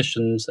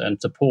decisions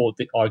and support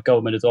that our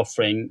government is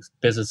offering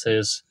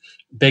businesses,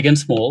 big and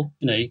small,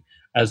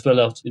 as well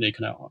as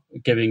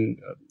giving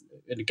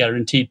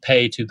guaranteed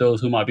pay to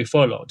those who might be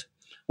furloughed.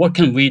 What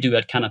can we do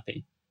at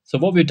Canopy? So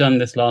what we've done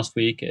this last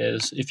week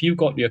is, if you've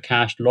got your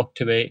cash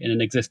locked away in an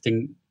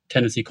existing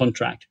tenancy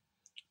contract,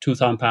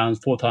 £2,000,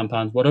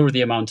 £4,000, whatever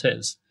the amount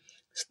is,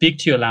 speak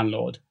to your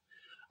landlord,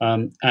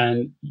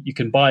 and you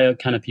can buy a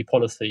Canopy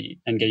policy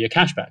and get your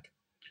cash back.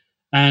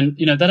 And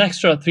that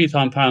extra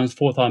 £3,000,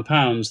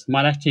 £4,000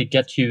 might actually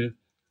get you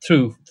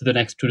through to the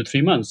next 2 to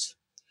 3 months.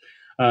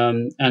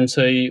 And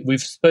so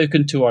we've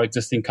spoken to our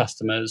existing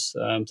customers,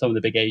 some of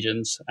the big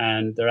agents,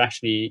 and they're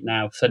actually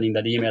now sending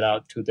that email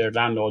out to their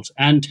landlords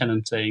and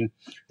tenants saying,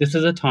 this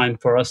is a time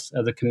for us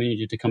as a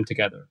community to come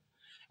together.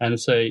 And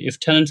so if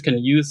tenants can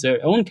use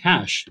their own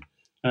cash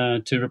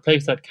to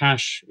replace that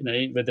cash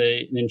with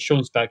an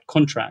insurance-backed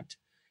contract,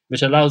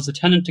 which allows the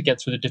tenant to get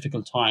through the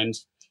difficult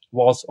times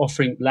whilst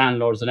offering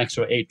landlords an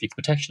extra 8 weeks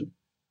protection.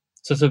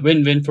 So it's a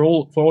win-win for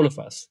all of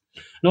us.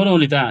 Not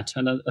only that,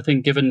 and I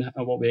think given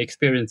what we're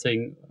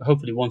experiencing,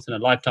 hopefully once in a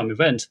lifetime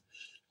event,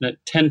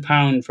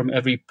 £10 from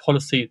every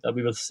policy that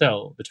we will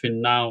sell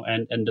between now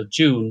and end of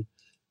June,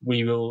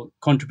 we will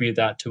contribute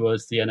that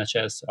towards the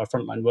NHS, our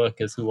frontline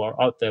workers who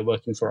are out there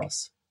working for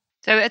us.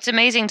 So it's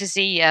amazing to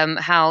see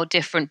how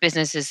different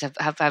businesses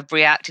have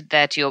reacted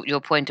there to your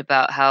point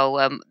about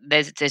how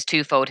there's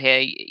twofold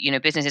here.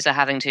 Businesses are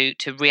having to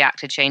react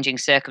to changing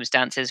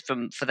circumstances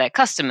for their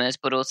customers,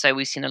 but also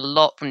we've seen a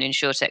lot from the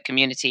insurtech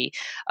community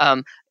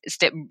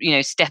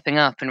stepping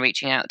up and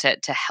reaching out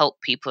to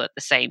help people at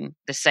the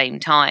same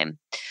time.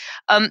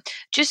 I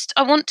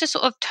want to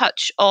sort of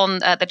touch on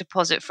the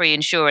deposit-free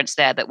insurance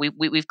there that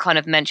we've kind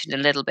of mentioned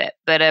a little bit,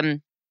 but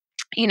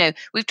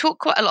we've talked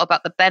quite a lot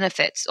about the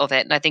benefits of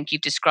it, and I think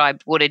you've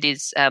described what it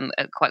is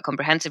quite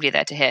comprehensively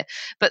there to hear.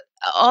 But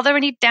are there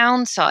any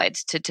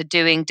downsides to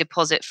doing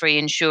deposit-free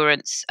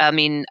insurance? I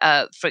mean,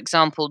 for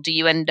example, do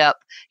you end up,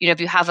 if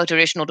you have a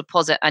traditional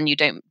deposit and you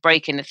don't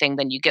break anything,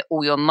 then you get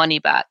all your money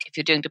back. If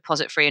you're doing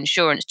deposit-free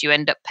insurance, do you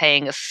end up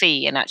paying a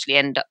fee and actually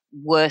end up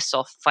worse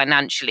off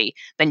financially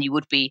than you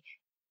would be?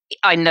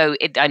 I know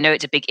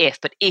it's a big if,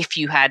 but if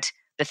you had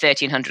the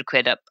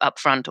 £1,300 up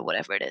front or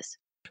whatever it is.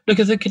 Look,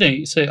 I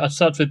think, so I'll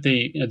start with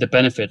the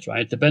benefit,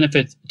 right? The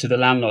benefit to the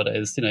landlord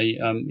is,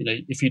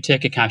 if you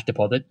take a cash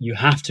deposit, you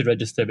have to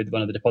register with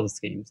one of the deposit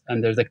schemes,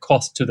 and there's a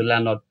cost to the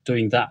landlord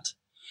doing that.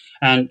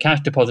 And cash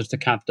deposits are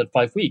capped at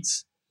 5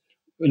 weeks,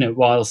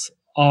 whilst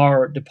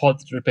our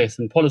deposit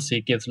replacement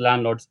policy gives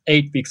landlords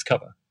 8 weeks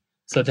cover.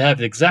 So they have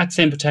the exact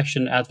same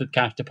protection as with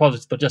cash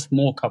deposits, but just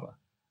more cover,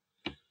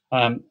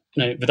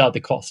 without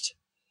the cost.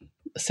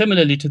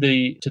 Similarly to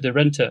the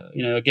renter,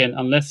 again,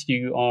 unless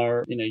you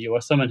are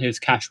someone who's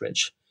cash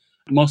rich,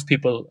 most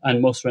people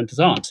and most renters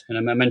aren't. And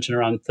I mentioned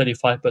around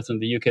 35% of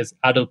the UK's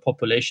adult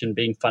population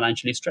being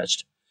financially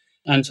stretched.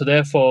 And so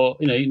therefore,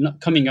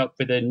 not coming up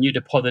with a new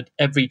deposit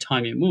every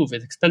time you move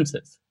is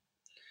expensive.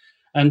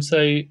 And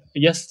so,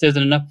 yes, there's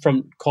an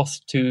upfront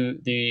cost to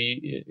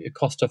the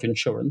cost of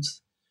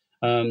insurance,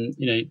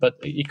 but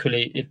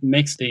equally it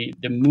makes the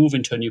move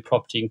into a new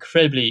property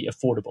incredibly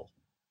affordable.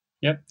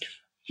 Yeah.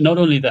 Not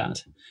only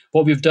that,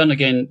 what we've done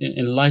again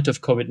in light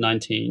of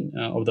COVID-19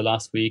 over the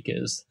last week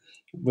is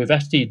we've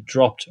actually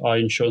dropped our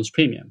insurance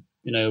premium.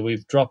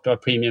 we've dropped our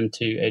premium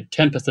to a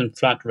 10%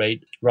 flat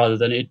rate rather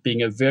than it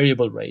being a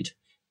variable rate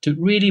to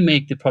really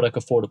make the product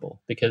affordable,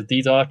 because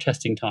these are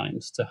testing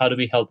times. So how do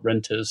we help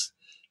renters,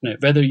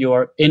 whether you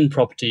are in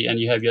property and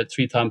you have your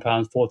 £3,000,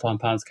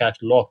 £4,000 cash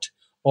locked,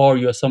 or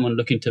you're someone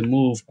looking to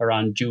move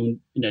around June,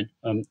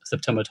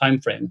 September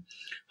timeframe,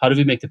 how do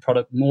we make the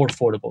product more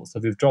affordable? So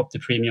we've dropped the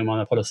premium on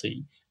our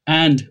policy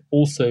and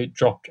also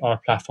dropped our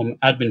platform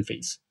admin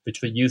fees,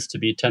 which were used to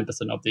be 10%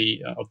 of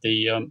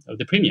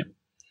the premium.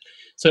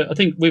 So I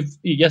think there's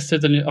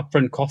an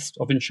upfront cost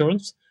of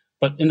insurance,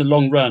 but in the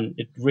long run,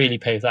 it really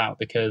pays out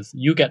because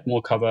you get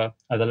more cover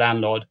as a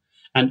landlord.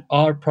 And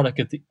our product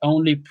is the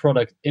only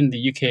product in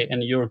the UK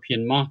and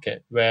European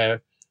market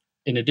where,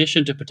 in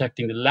addition to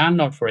protecting the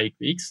landlord for 8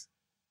 weeks,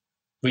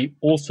 we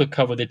also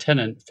cover the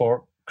tenant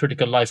for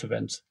critical life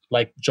events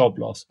like job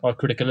loss or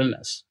critical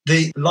illness.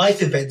 The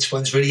life events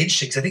one's really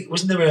interesting because I think,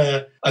 wasn't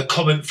there a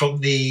comment from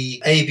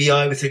the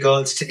ABI with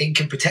regards to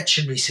income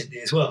protection recently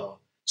as well?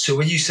 So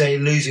when you say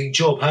losing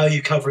job, how are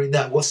you covering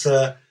that? What's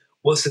the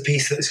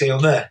piece that's going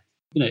on there?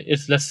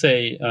 It's, let's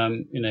say,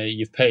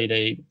 you've paid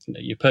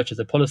you purchase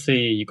a policy,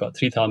 you got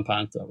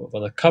 £3,000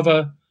 of a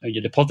cover,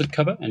 your deposit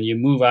cover, and you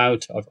move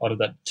out of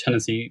that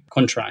tenancy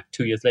contract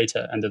 2 years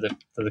later under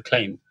the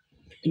claim.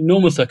 In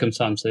normal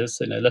circumstances,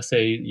 let's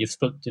say you've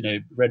spilled,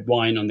 red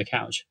wine on the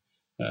couch.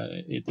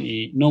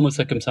 The normal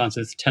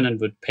circumstances, tenant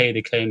would pay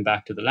the claim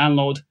back to the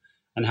landlord,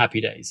 and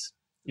happy days.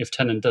 If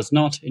tenant does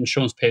not,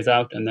 insurance pays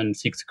out and then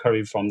seeks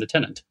recovery from the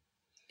tenant.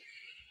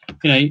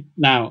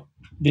 Now,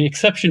 the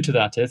exception to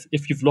that is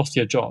if you've lost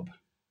your job,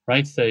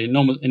 right? So in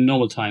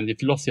normal times,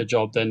 if you lost your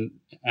job, then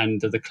and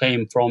there's a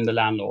claim from the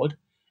landlord,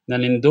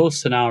 then in those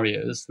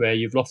scenarios where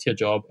you've lost your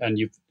job and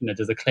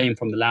there's a claim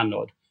from the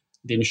landlord,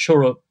 the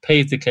insurer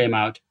pays the claim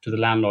out to the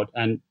landlord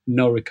and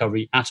no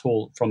recovery at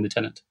all from the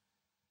tenant.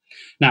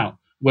 Now,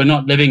 we're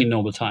not living in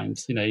normal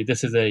times.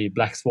 This is a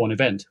black swan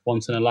event,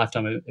 once in a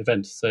lifetime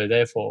event. So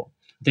therefore,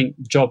 I think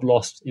job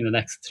lost in the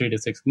next 3 to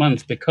 6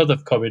 months because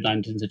of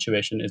COVID-19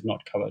 situation is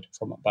not covered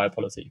by a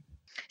policy.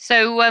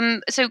 So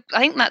I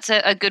think that's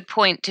a good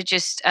point to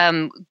just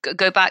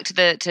go back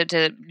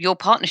to your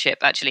partnership,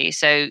 actually.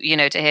 So,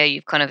 to hear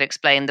you've kind of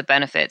explained the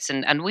benefits,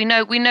 and we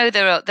know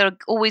there are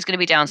always going to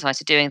be downsides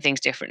to doing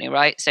things differently,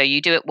 right? So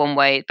you do it one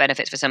way, it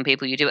benefits for some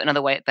people. You do it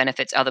another way, it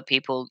benefits other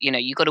people.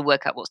 You've got to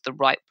work out what's the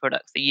right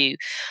product for you.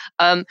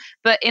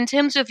 But in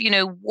terms of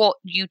what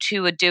you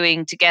two are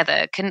doing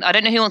together, I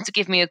don't know who wants to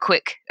give me a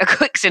quick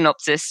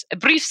synopsis, a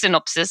brief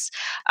synopsis,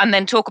 and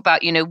then talk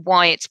about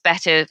why it's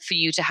better for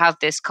you to have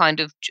this kind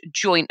of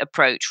joint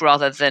approach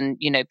rather than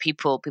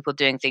people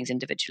doing things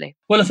individually.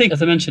 Well, I think,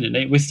 as I mentioned,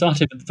 we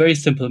started with a very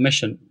simple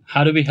mission.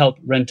 How do we help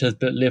renters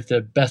live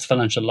their best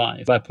financial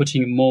life by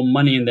putting more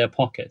money in their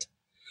pocket?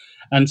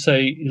 And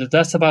so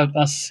that's about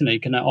us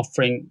kind of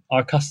offering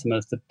our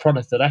customers the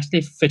products that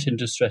actually fit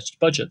into stretched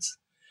budgets.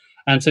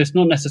 And so it's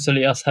not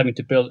necessarily us having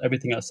to build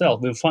everything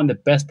ourselves. We'll find the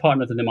best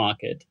partners in the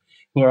market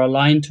who are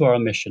aligned to our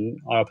mission,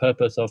 our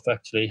purpose of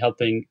actually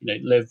helping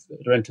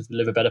renters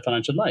live a better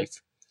financial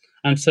life.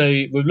 And so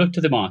we've looked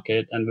at the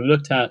market and we've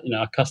looked at,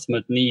 our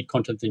customers need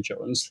contents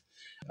insurance.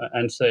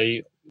 And so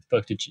I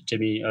spoke to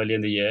Jimmy earlier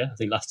in the year, I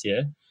think last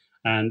year,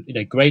 and,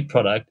 great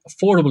product,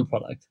 affordable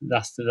product.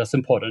 That's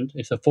important.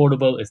 It's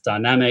affordable, it's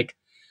dynamic,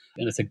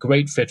 and it's a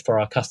great fit for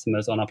our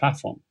customers on our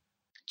platform.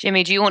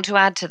 Jimmy, do you want to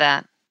add to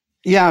that?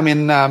 Yeah, I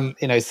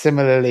mean,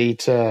 similarly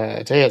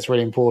to here, it's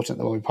really important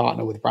that when we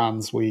partner with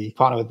brands where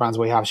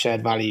we have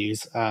shared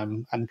values,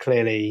 and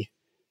clearly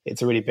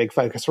it's a really big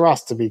focus for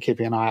us to be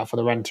keeping an eye out for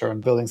the renter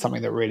and building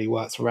something that really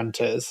works for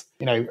renters.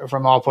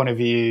 From our point of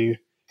view,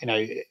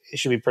 it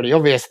should be pretty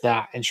obvious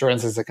that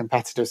insurance is a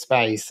competitive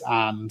space,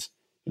 and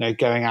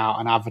going out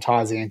and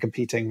advertising and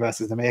competing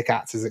versus the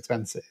meerkats is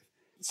expensive.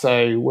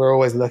 So we're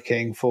always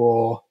looking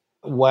for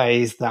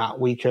ways that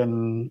we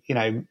can,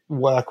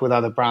 work with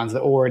other brands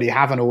that already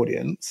have an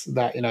audience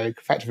that,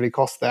 effectively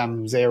cost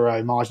them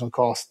zero marginal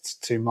costs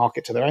to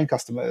market to their own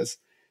customers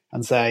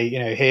and say,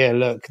 here,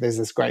 look, there's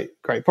this great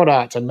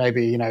product, and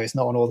maybe, it's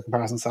not on all the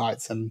comparison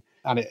sites, and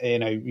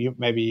it,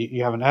 maybe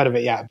you haven't heard of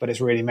it yet, but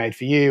it's really made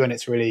for you and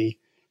it's really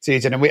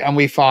suited. And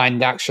we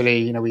find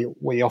actually,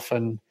 we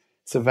often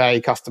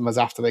survey customers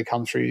after they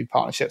come through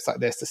partnerships like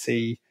this to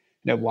see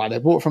why they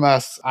bought from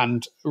us.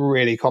 And a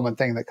really common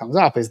thing that comes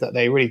up is that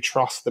they really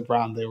trust the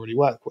brand they already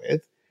work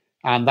with,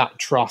 and that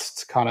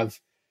trust kind of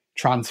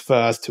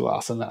transfers to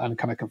us and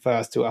kind of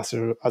confers to us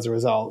as a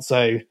result.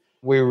 So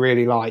we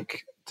really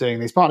like doing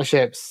these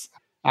partnerships,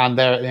 and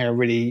they're a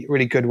really,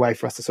 really good way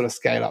for us to sort of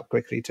scale up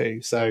quickly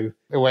too. So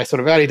we're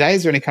sort of early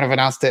days. We only kind of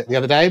announced it the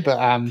other day, but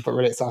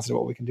really excited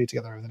about what we can do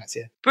together over the next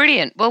year.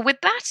 Brilliant. Well, with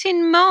that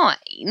in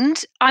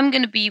mind, I'm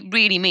going to be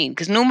really mean,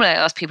 because normally I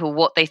ask people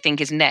what they think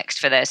is next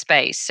for their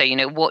space. So,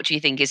 what do you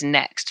think is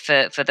next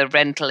for the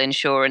rental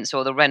insurance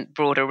or the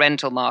broader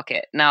rental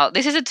market? Now,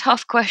 this is a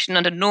tough question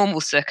under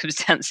normal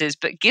circumstances,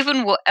 but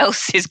given what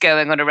else is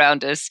going on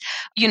around us,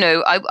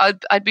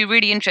 I'd be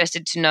really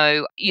interested to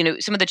know,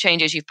 some of the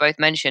changes you've both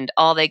mentioned.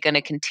 Are are they going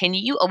to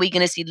continue? Are we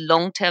going to see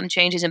long-term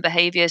changes in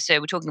behavior? So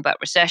we're talking about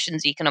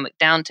recessions, economic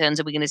downturns.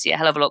 Are we going to see a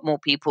hell of a lot more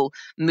people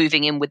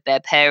moving in with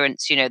their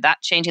parents?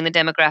 That changing the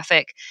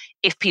demographic.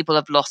 If people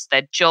have lost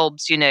their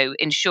jobs,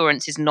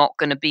 insurance is not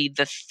going to be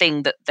the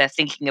thing that they're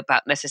thinking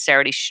about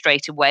necessarily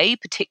straight away,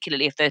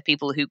 particularly if there are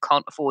people who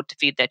can't afford to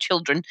feed their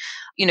children.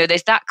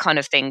 There's that kind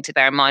of thing to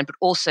bear in mind. But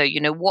also,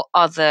 what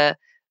other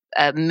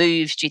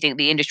moves do you think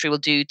the industry will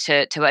do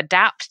to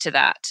adapt to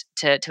that,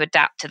 to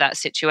adapt to that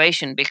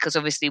situation? Because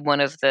obviously one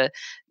of the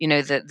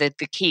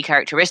the key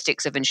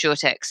characteristics of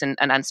insurtechs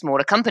and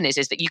smaller companies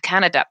is that you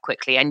can adapt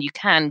quickly and you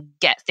can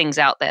get things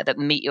out there that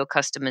meet your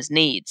customers'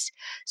 needs.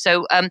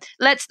 So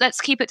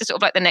let's keep it to sort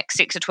of like the next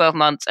 6 to 12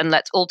 months, and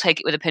let's all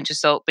take it with a pinch of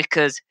salt,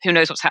 because who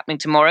knows what's happening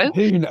tomorrow?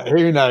 Who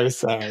knows,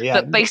 Sarah? Yeah.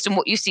 But based on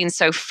what you've seen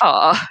so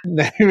far,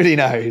 nobody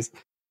knows.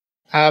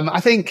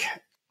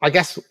 I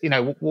guess,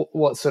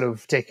 what's sort of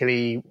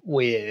particularly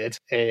weird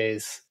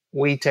is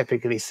we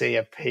typically see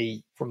a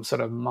peak from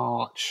sort of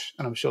March,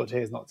 and I'm sure here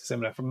is not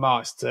dissimilar, from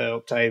March to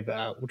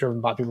October, driven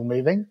by people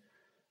moving.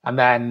 And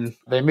then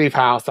they move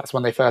house, that's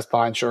when they first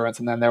buy insurance,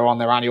 and then they're on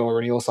their annual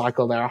renewal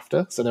cycle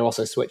thereafter. So they're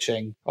also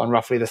switching on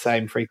roughly the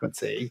same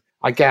frequency.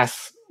 I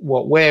guess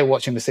what we're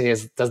watching to see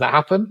is, does that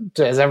happen?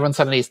 Does everyone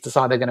suddenly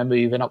decide they're going to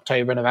move in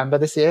October, November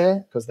this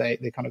year? Because they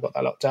kind of got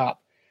that locked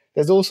up.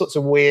 There's all sorts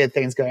of weird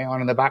things going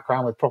on in the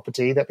background with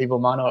property that people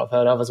might not have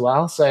heard of as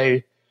well. So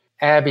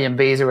Airbnb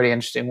is a really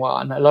interesting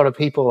one. A lot of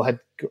people had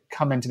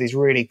come into these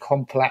really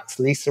complex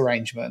lease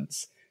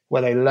arrangements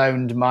where they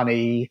loaned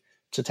money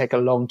to take a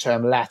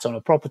long-term let on a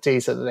property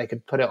so that they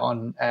could put it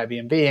on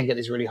Airbnb and get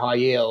these really high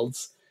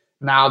yields.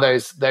 Now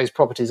those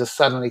properties are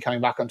suddenly coming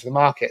back onto the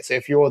market. So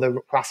if you're the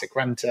classic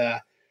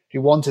renter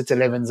who wanted to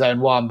live in zone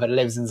 1 but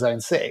lives in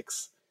zone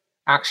 6,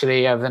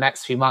 actually over the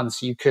next few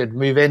months you could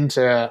move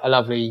into a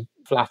lovely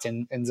flat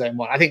in zone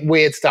 1. I think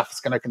weird stuff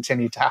is going to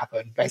continue to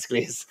happen,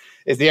 basically,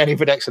 is the only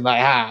prediction that I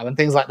have. And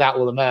things like that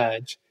will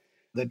emerge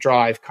that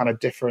drive kind of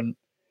different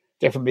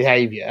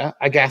behavior.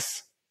 I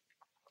guess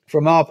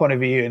from our point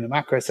of view, in the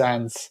macro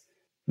sense,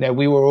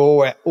 we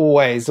were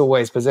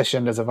always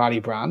positioned as a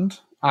value brand.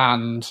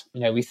 And,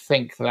 we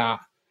think that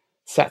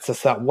sets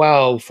us up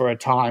well for a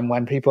time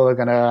when people are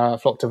going to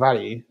flock to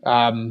value.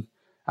 And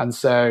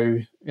so,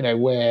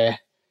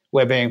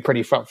 we're being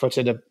pretty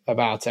front-footed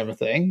about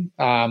everything.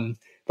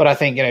 But I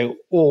think,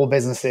 all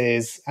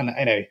businesses, and,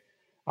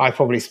 I've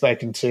probably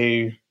spoken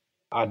to,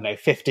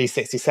 50,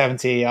 60,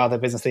 70 other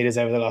business leaders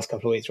over the last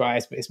couple of weeks,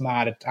 right? It's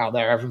mad out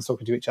there. Everyone's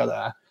talking to each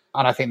other.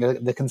 And I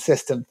think the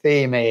consistent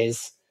theme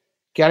is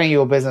getting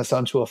your business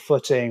onto a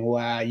footing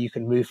where you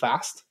can move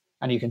fast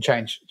and you can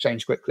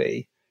change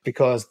quickly.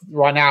 Because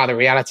right now, the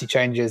reality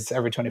changes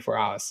every 24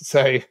 hours.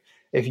 So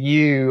if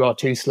you are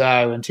too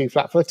slow and too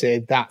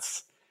flat-footed,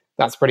 that's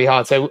pretty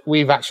hard. So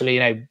we've actually,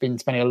 been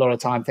spending a lot of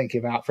time thinking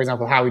about, for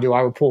example, how we do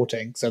our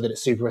reporting so that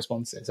it's super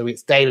responsive. So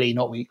it's daily,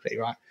 not weekly,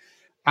 right?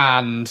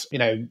 And,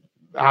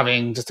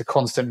 having just a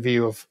constant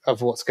view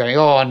of what's going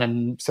on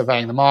and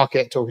surveying the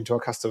market, talking to our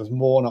customers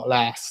more, not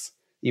less,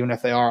 even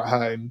if they are at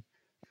home.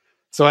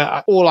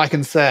 So all I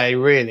can say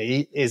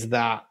really is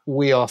that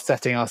we are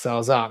setting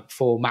ourselves up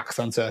for max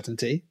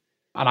uncertainty.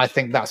 And I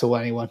think that's all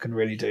anyone can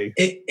really do.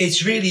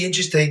 It's really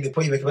interesting, the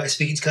point you make about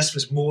speaking to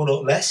customers more,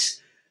 not less.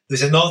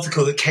 There's an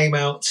article that came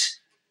out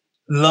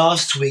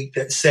last week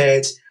that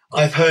said,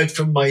 I've heard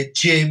from my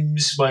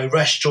gyms, my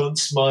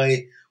restaurants,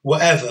 my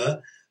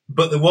whatever,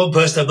 but the one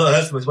person I've not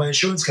heard from is my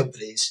insurance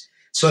companies.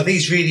 So I think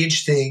it's really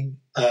interesting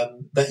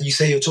that you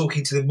say you're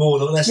talking to them more,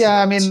 not less. Yeah,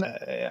 I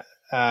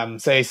mean,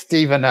 so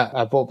Stephen,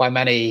 Bought by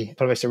Many,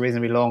 published a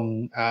reasonably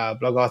long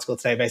blog article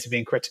today, basically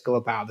being critical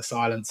about the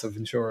silence of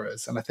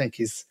insurers. And I think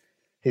he's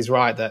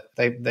right that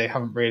they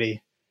haven't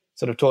really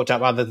sort of talked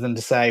up other than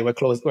to say we're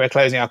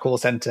closing our call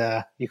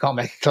center, you can't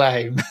make a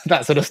claim,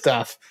 that sort of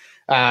stuff.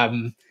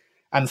 And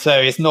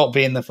so it's not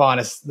been the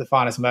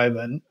finest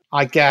moment.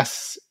 I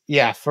guess,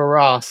 yeah, for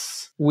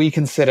us, we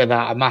consider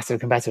that a massive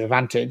competitive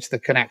advantage, the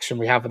connection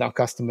we have with our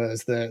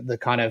customers, the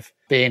kind of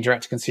being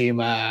direct to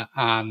consumer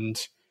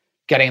and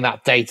getting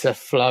that data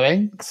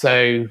flowing.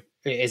 So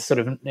it's sort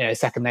of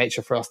second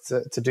nature for us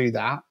to do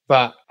that.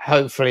 But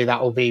hopefully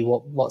that will be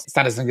what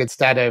stands us in good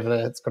stead over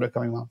the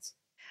coming months.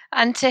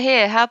 And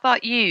Tahir, how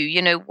about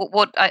you?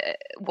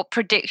 What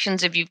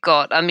predictions have you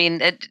got? I mean,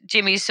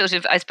 Jimmy's sort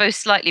of, I suppose,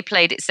 slightly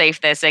played it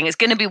safe there, saying it's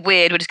going to be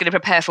weird. We're just going to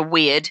prepare for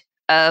weird.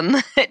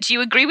 Do you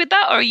agree with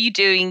that, or are you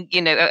doing?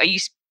 Are you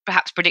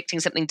perhaps predicting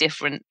something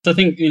different? So I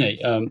think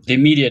the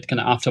immediate kind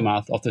of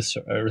aftermath of this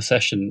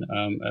recession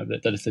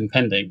that is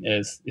impending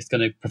is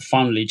going to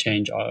profoundly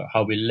change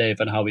how we live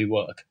and how we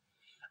work.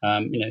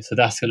 So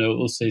that's going to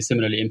also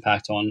similarly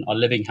impact on our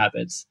living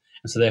habits.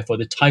 And so therefore,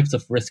 the types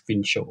of risk we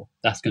insure,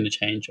 that's going to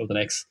change over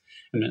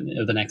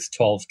the next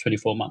 12,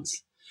 24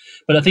 months.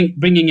 But I think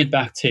bringing it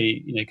back to,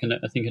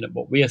 I think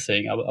what we are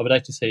saying, I would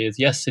like to say is,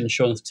 yes,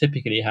 insurance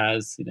typically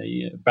has,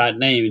 a bad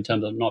name in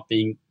terms of not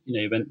being,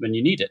 when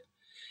you need it.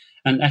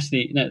 And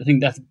actually, I think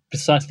that's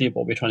precisely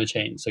what we're trying to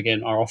change. So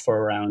again, our offer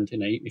around,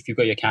 if you've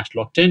got your cash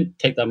locked in,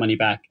 take that money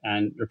back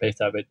and replace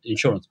that with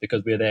insurance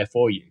because we're there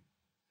for you.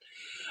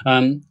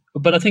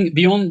 But I think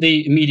beyond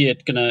the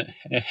immediate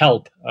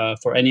help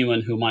for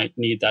anyone who might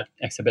need that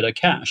extra bit of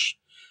cash,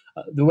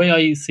 the way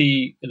I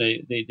see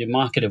the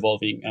market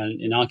evolving,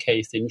 and in our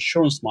case, the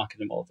insurance market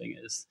evolving,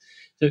 is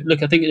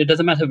look. I think it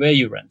doesn't matter where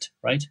you rent,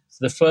 right?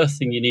 So the first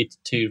thing you need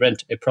to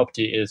rent a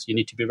property is you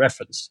need to be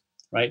referenced,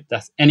 right?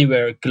 That's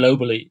anywhere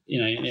globally.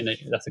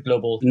 That's a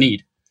global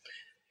need.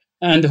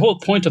 And the whole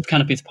point of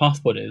Canopy's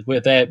passport is we're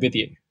there with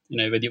you.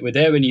 We're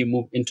there when you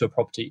move into a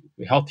property.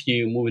 We help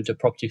you move into a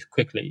property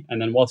quickly,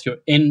 and then whilst you're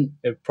in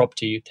a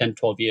property 10,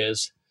 12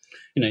 years,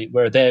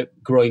 we're there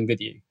growing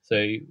with you.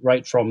 So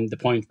right from the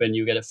point when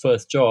you get a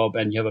first job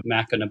and you have a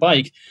Mac and a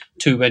bike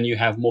to when you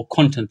have more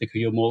content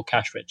because you're more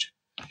cash rich.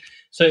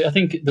 So I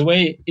think the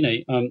way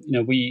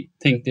we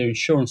think the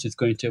insurance is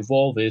going to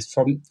evolve is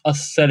from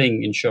us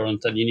selling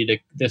insurance, and you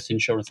need this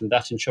insurance and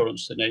that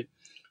insurance.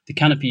 The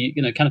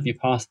Canopy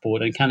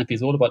passport and Canopy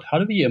is all about how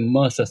do we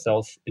immerse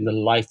ourselves in the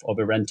life of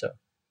a renter.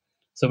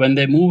 So when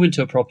they move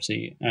into a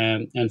property,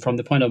 and from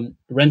the point of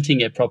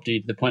renting a property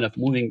to the point of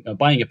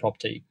buying a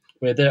property,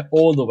 we're there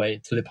all the way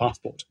through the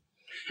passport.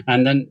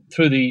 And then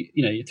through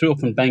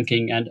open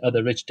banking and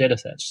other rich data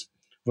sets,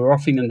 we're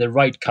offering them the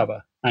right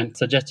cover and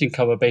suggesting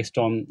cover based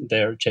on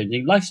their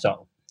changing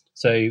lifestyle.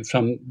 So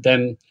from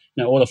them,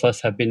 all of us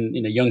have been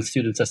young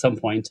students at some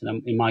point,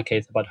 and in my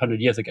case, about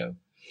 100 years ago.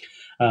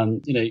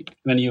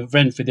 When you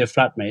rent with your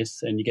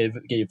flatmates and you get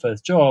your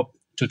first job,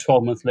 to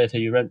 12 months later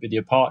you rent with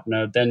your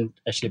partner, then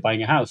actually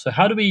buying a house. So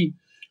how do we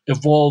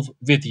evolve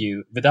with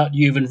you without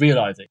you even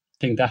realizing? I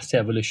think that's the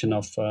evolution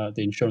of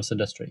the insurance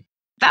industry.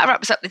 That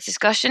wraps up this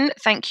discussion.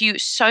 Thank you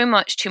so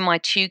much to my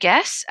two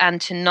guests and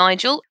to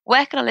Nigel.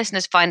 Where can our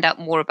listeners find out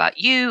more about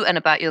you and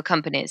about your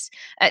companies?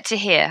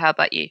 Tahir, how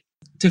about you?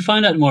 To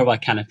find out more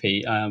about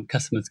Canopy,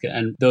 customers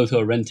and those who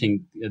are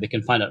renting, they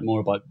can find out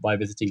more by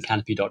visiting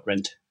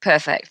canopy.rent.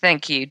 Perfect.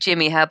 Thank you.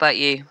 Jimmy, how about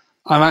you?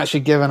 I'm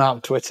actually giving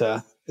up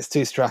Twitter. It's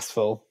too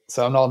stressful,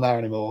 so I'm not on there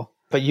anymore.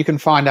 But you can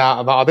find out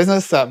about our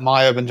business at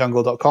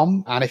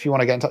myurbanjungle.com. And if you want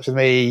to get in touch with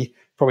me,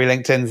 probably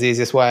LinkedIn's the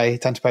easiest way. I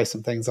tend to post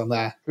some things on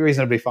there.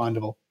 Reasonably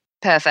findable.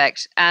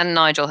 Perfect. And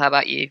Nigel, how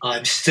about you?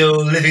 I'm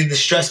still living the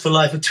stressful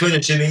life of Twitter,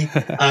 Jimmy.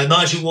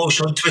 Nigel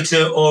Walsh on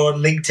Twitter or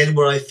on LinkedIn,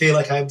 where I feel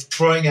like I'm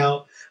throwing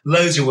out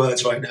loads of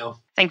words right now.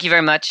 Thank you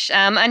very much.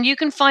 And you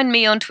can find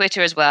me on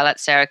Twitter as well at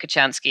Sarah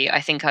Kachansky.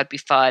 I think I'd be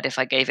fired if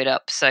I gave it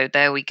up. So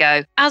there we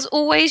go. As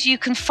always, you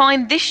can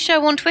find this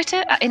show on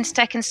Twitter at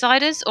Instech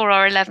Insiders or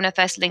our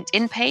 11FS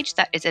LinkedIn page.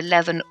 That is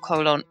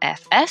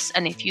 11:FS.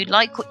 And if you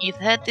like what you've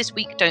heard this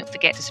week, don't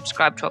forget to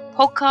subscribe to our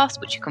podcast,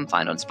 which you can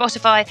find on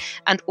Spotify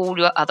and all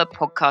your other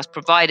podcast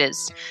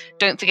providers.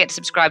 Don't forget to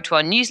subscribe to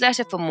our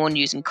newsletter for more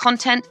news and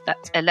content.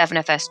 That's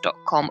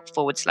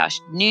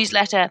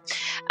 11fs.com/newsletter.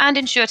 And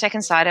InsureTech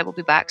Insider will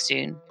be back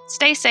soon.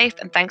 Stay safe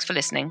and thanks for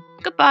listening.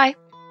 Goodbye.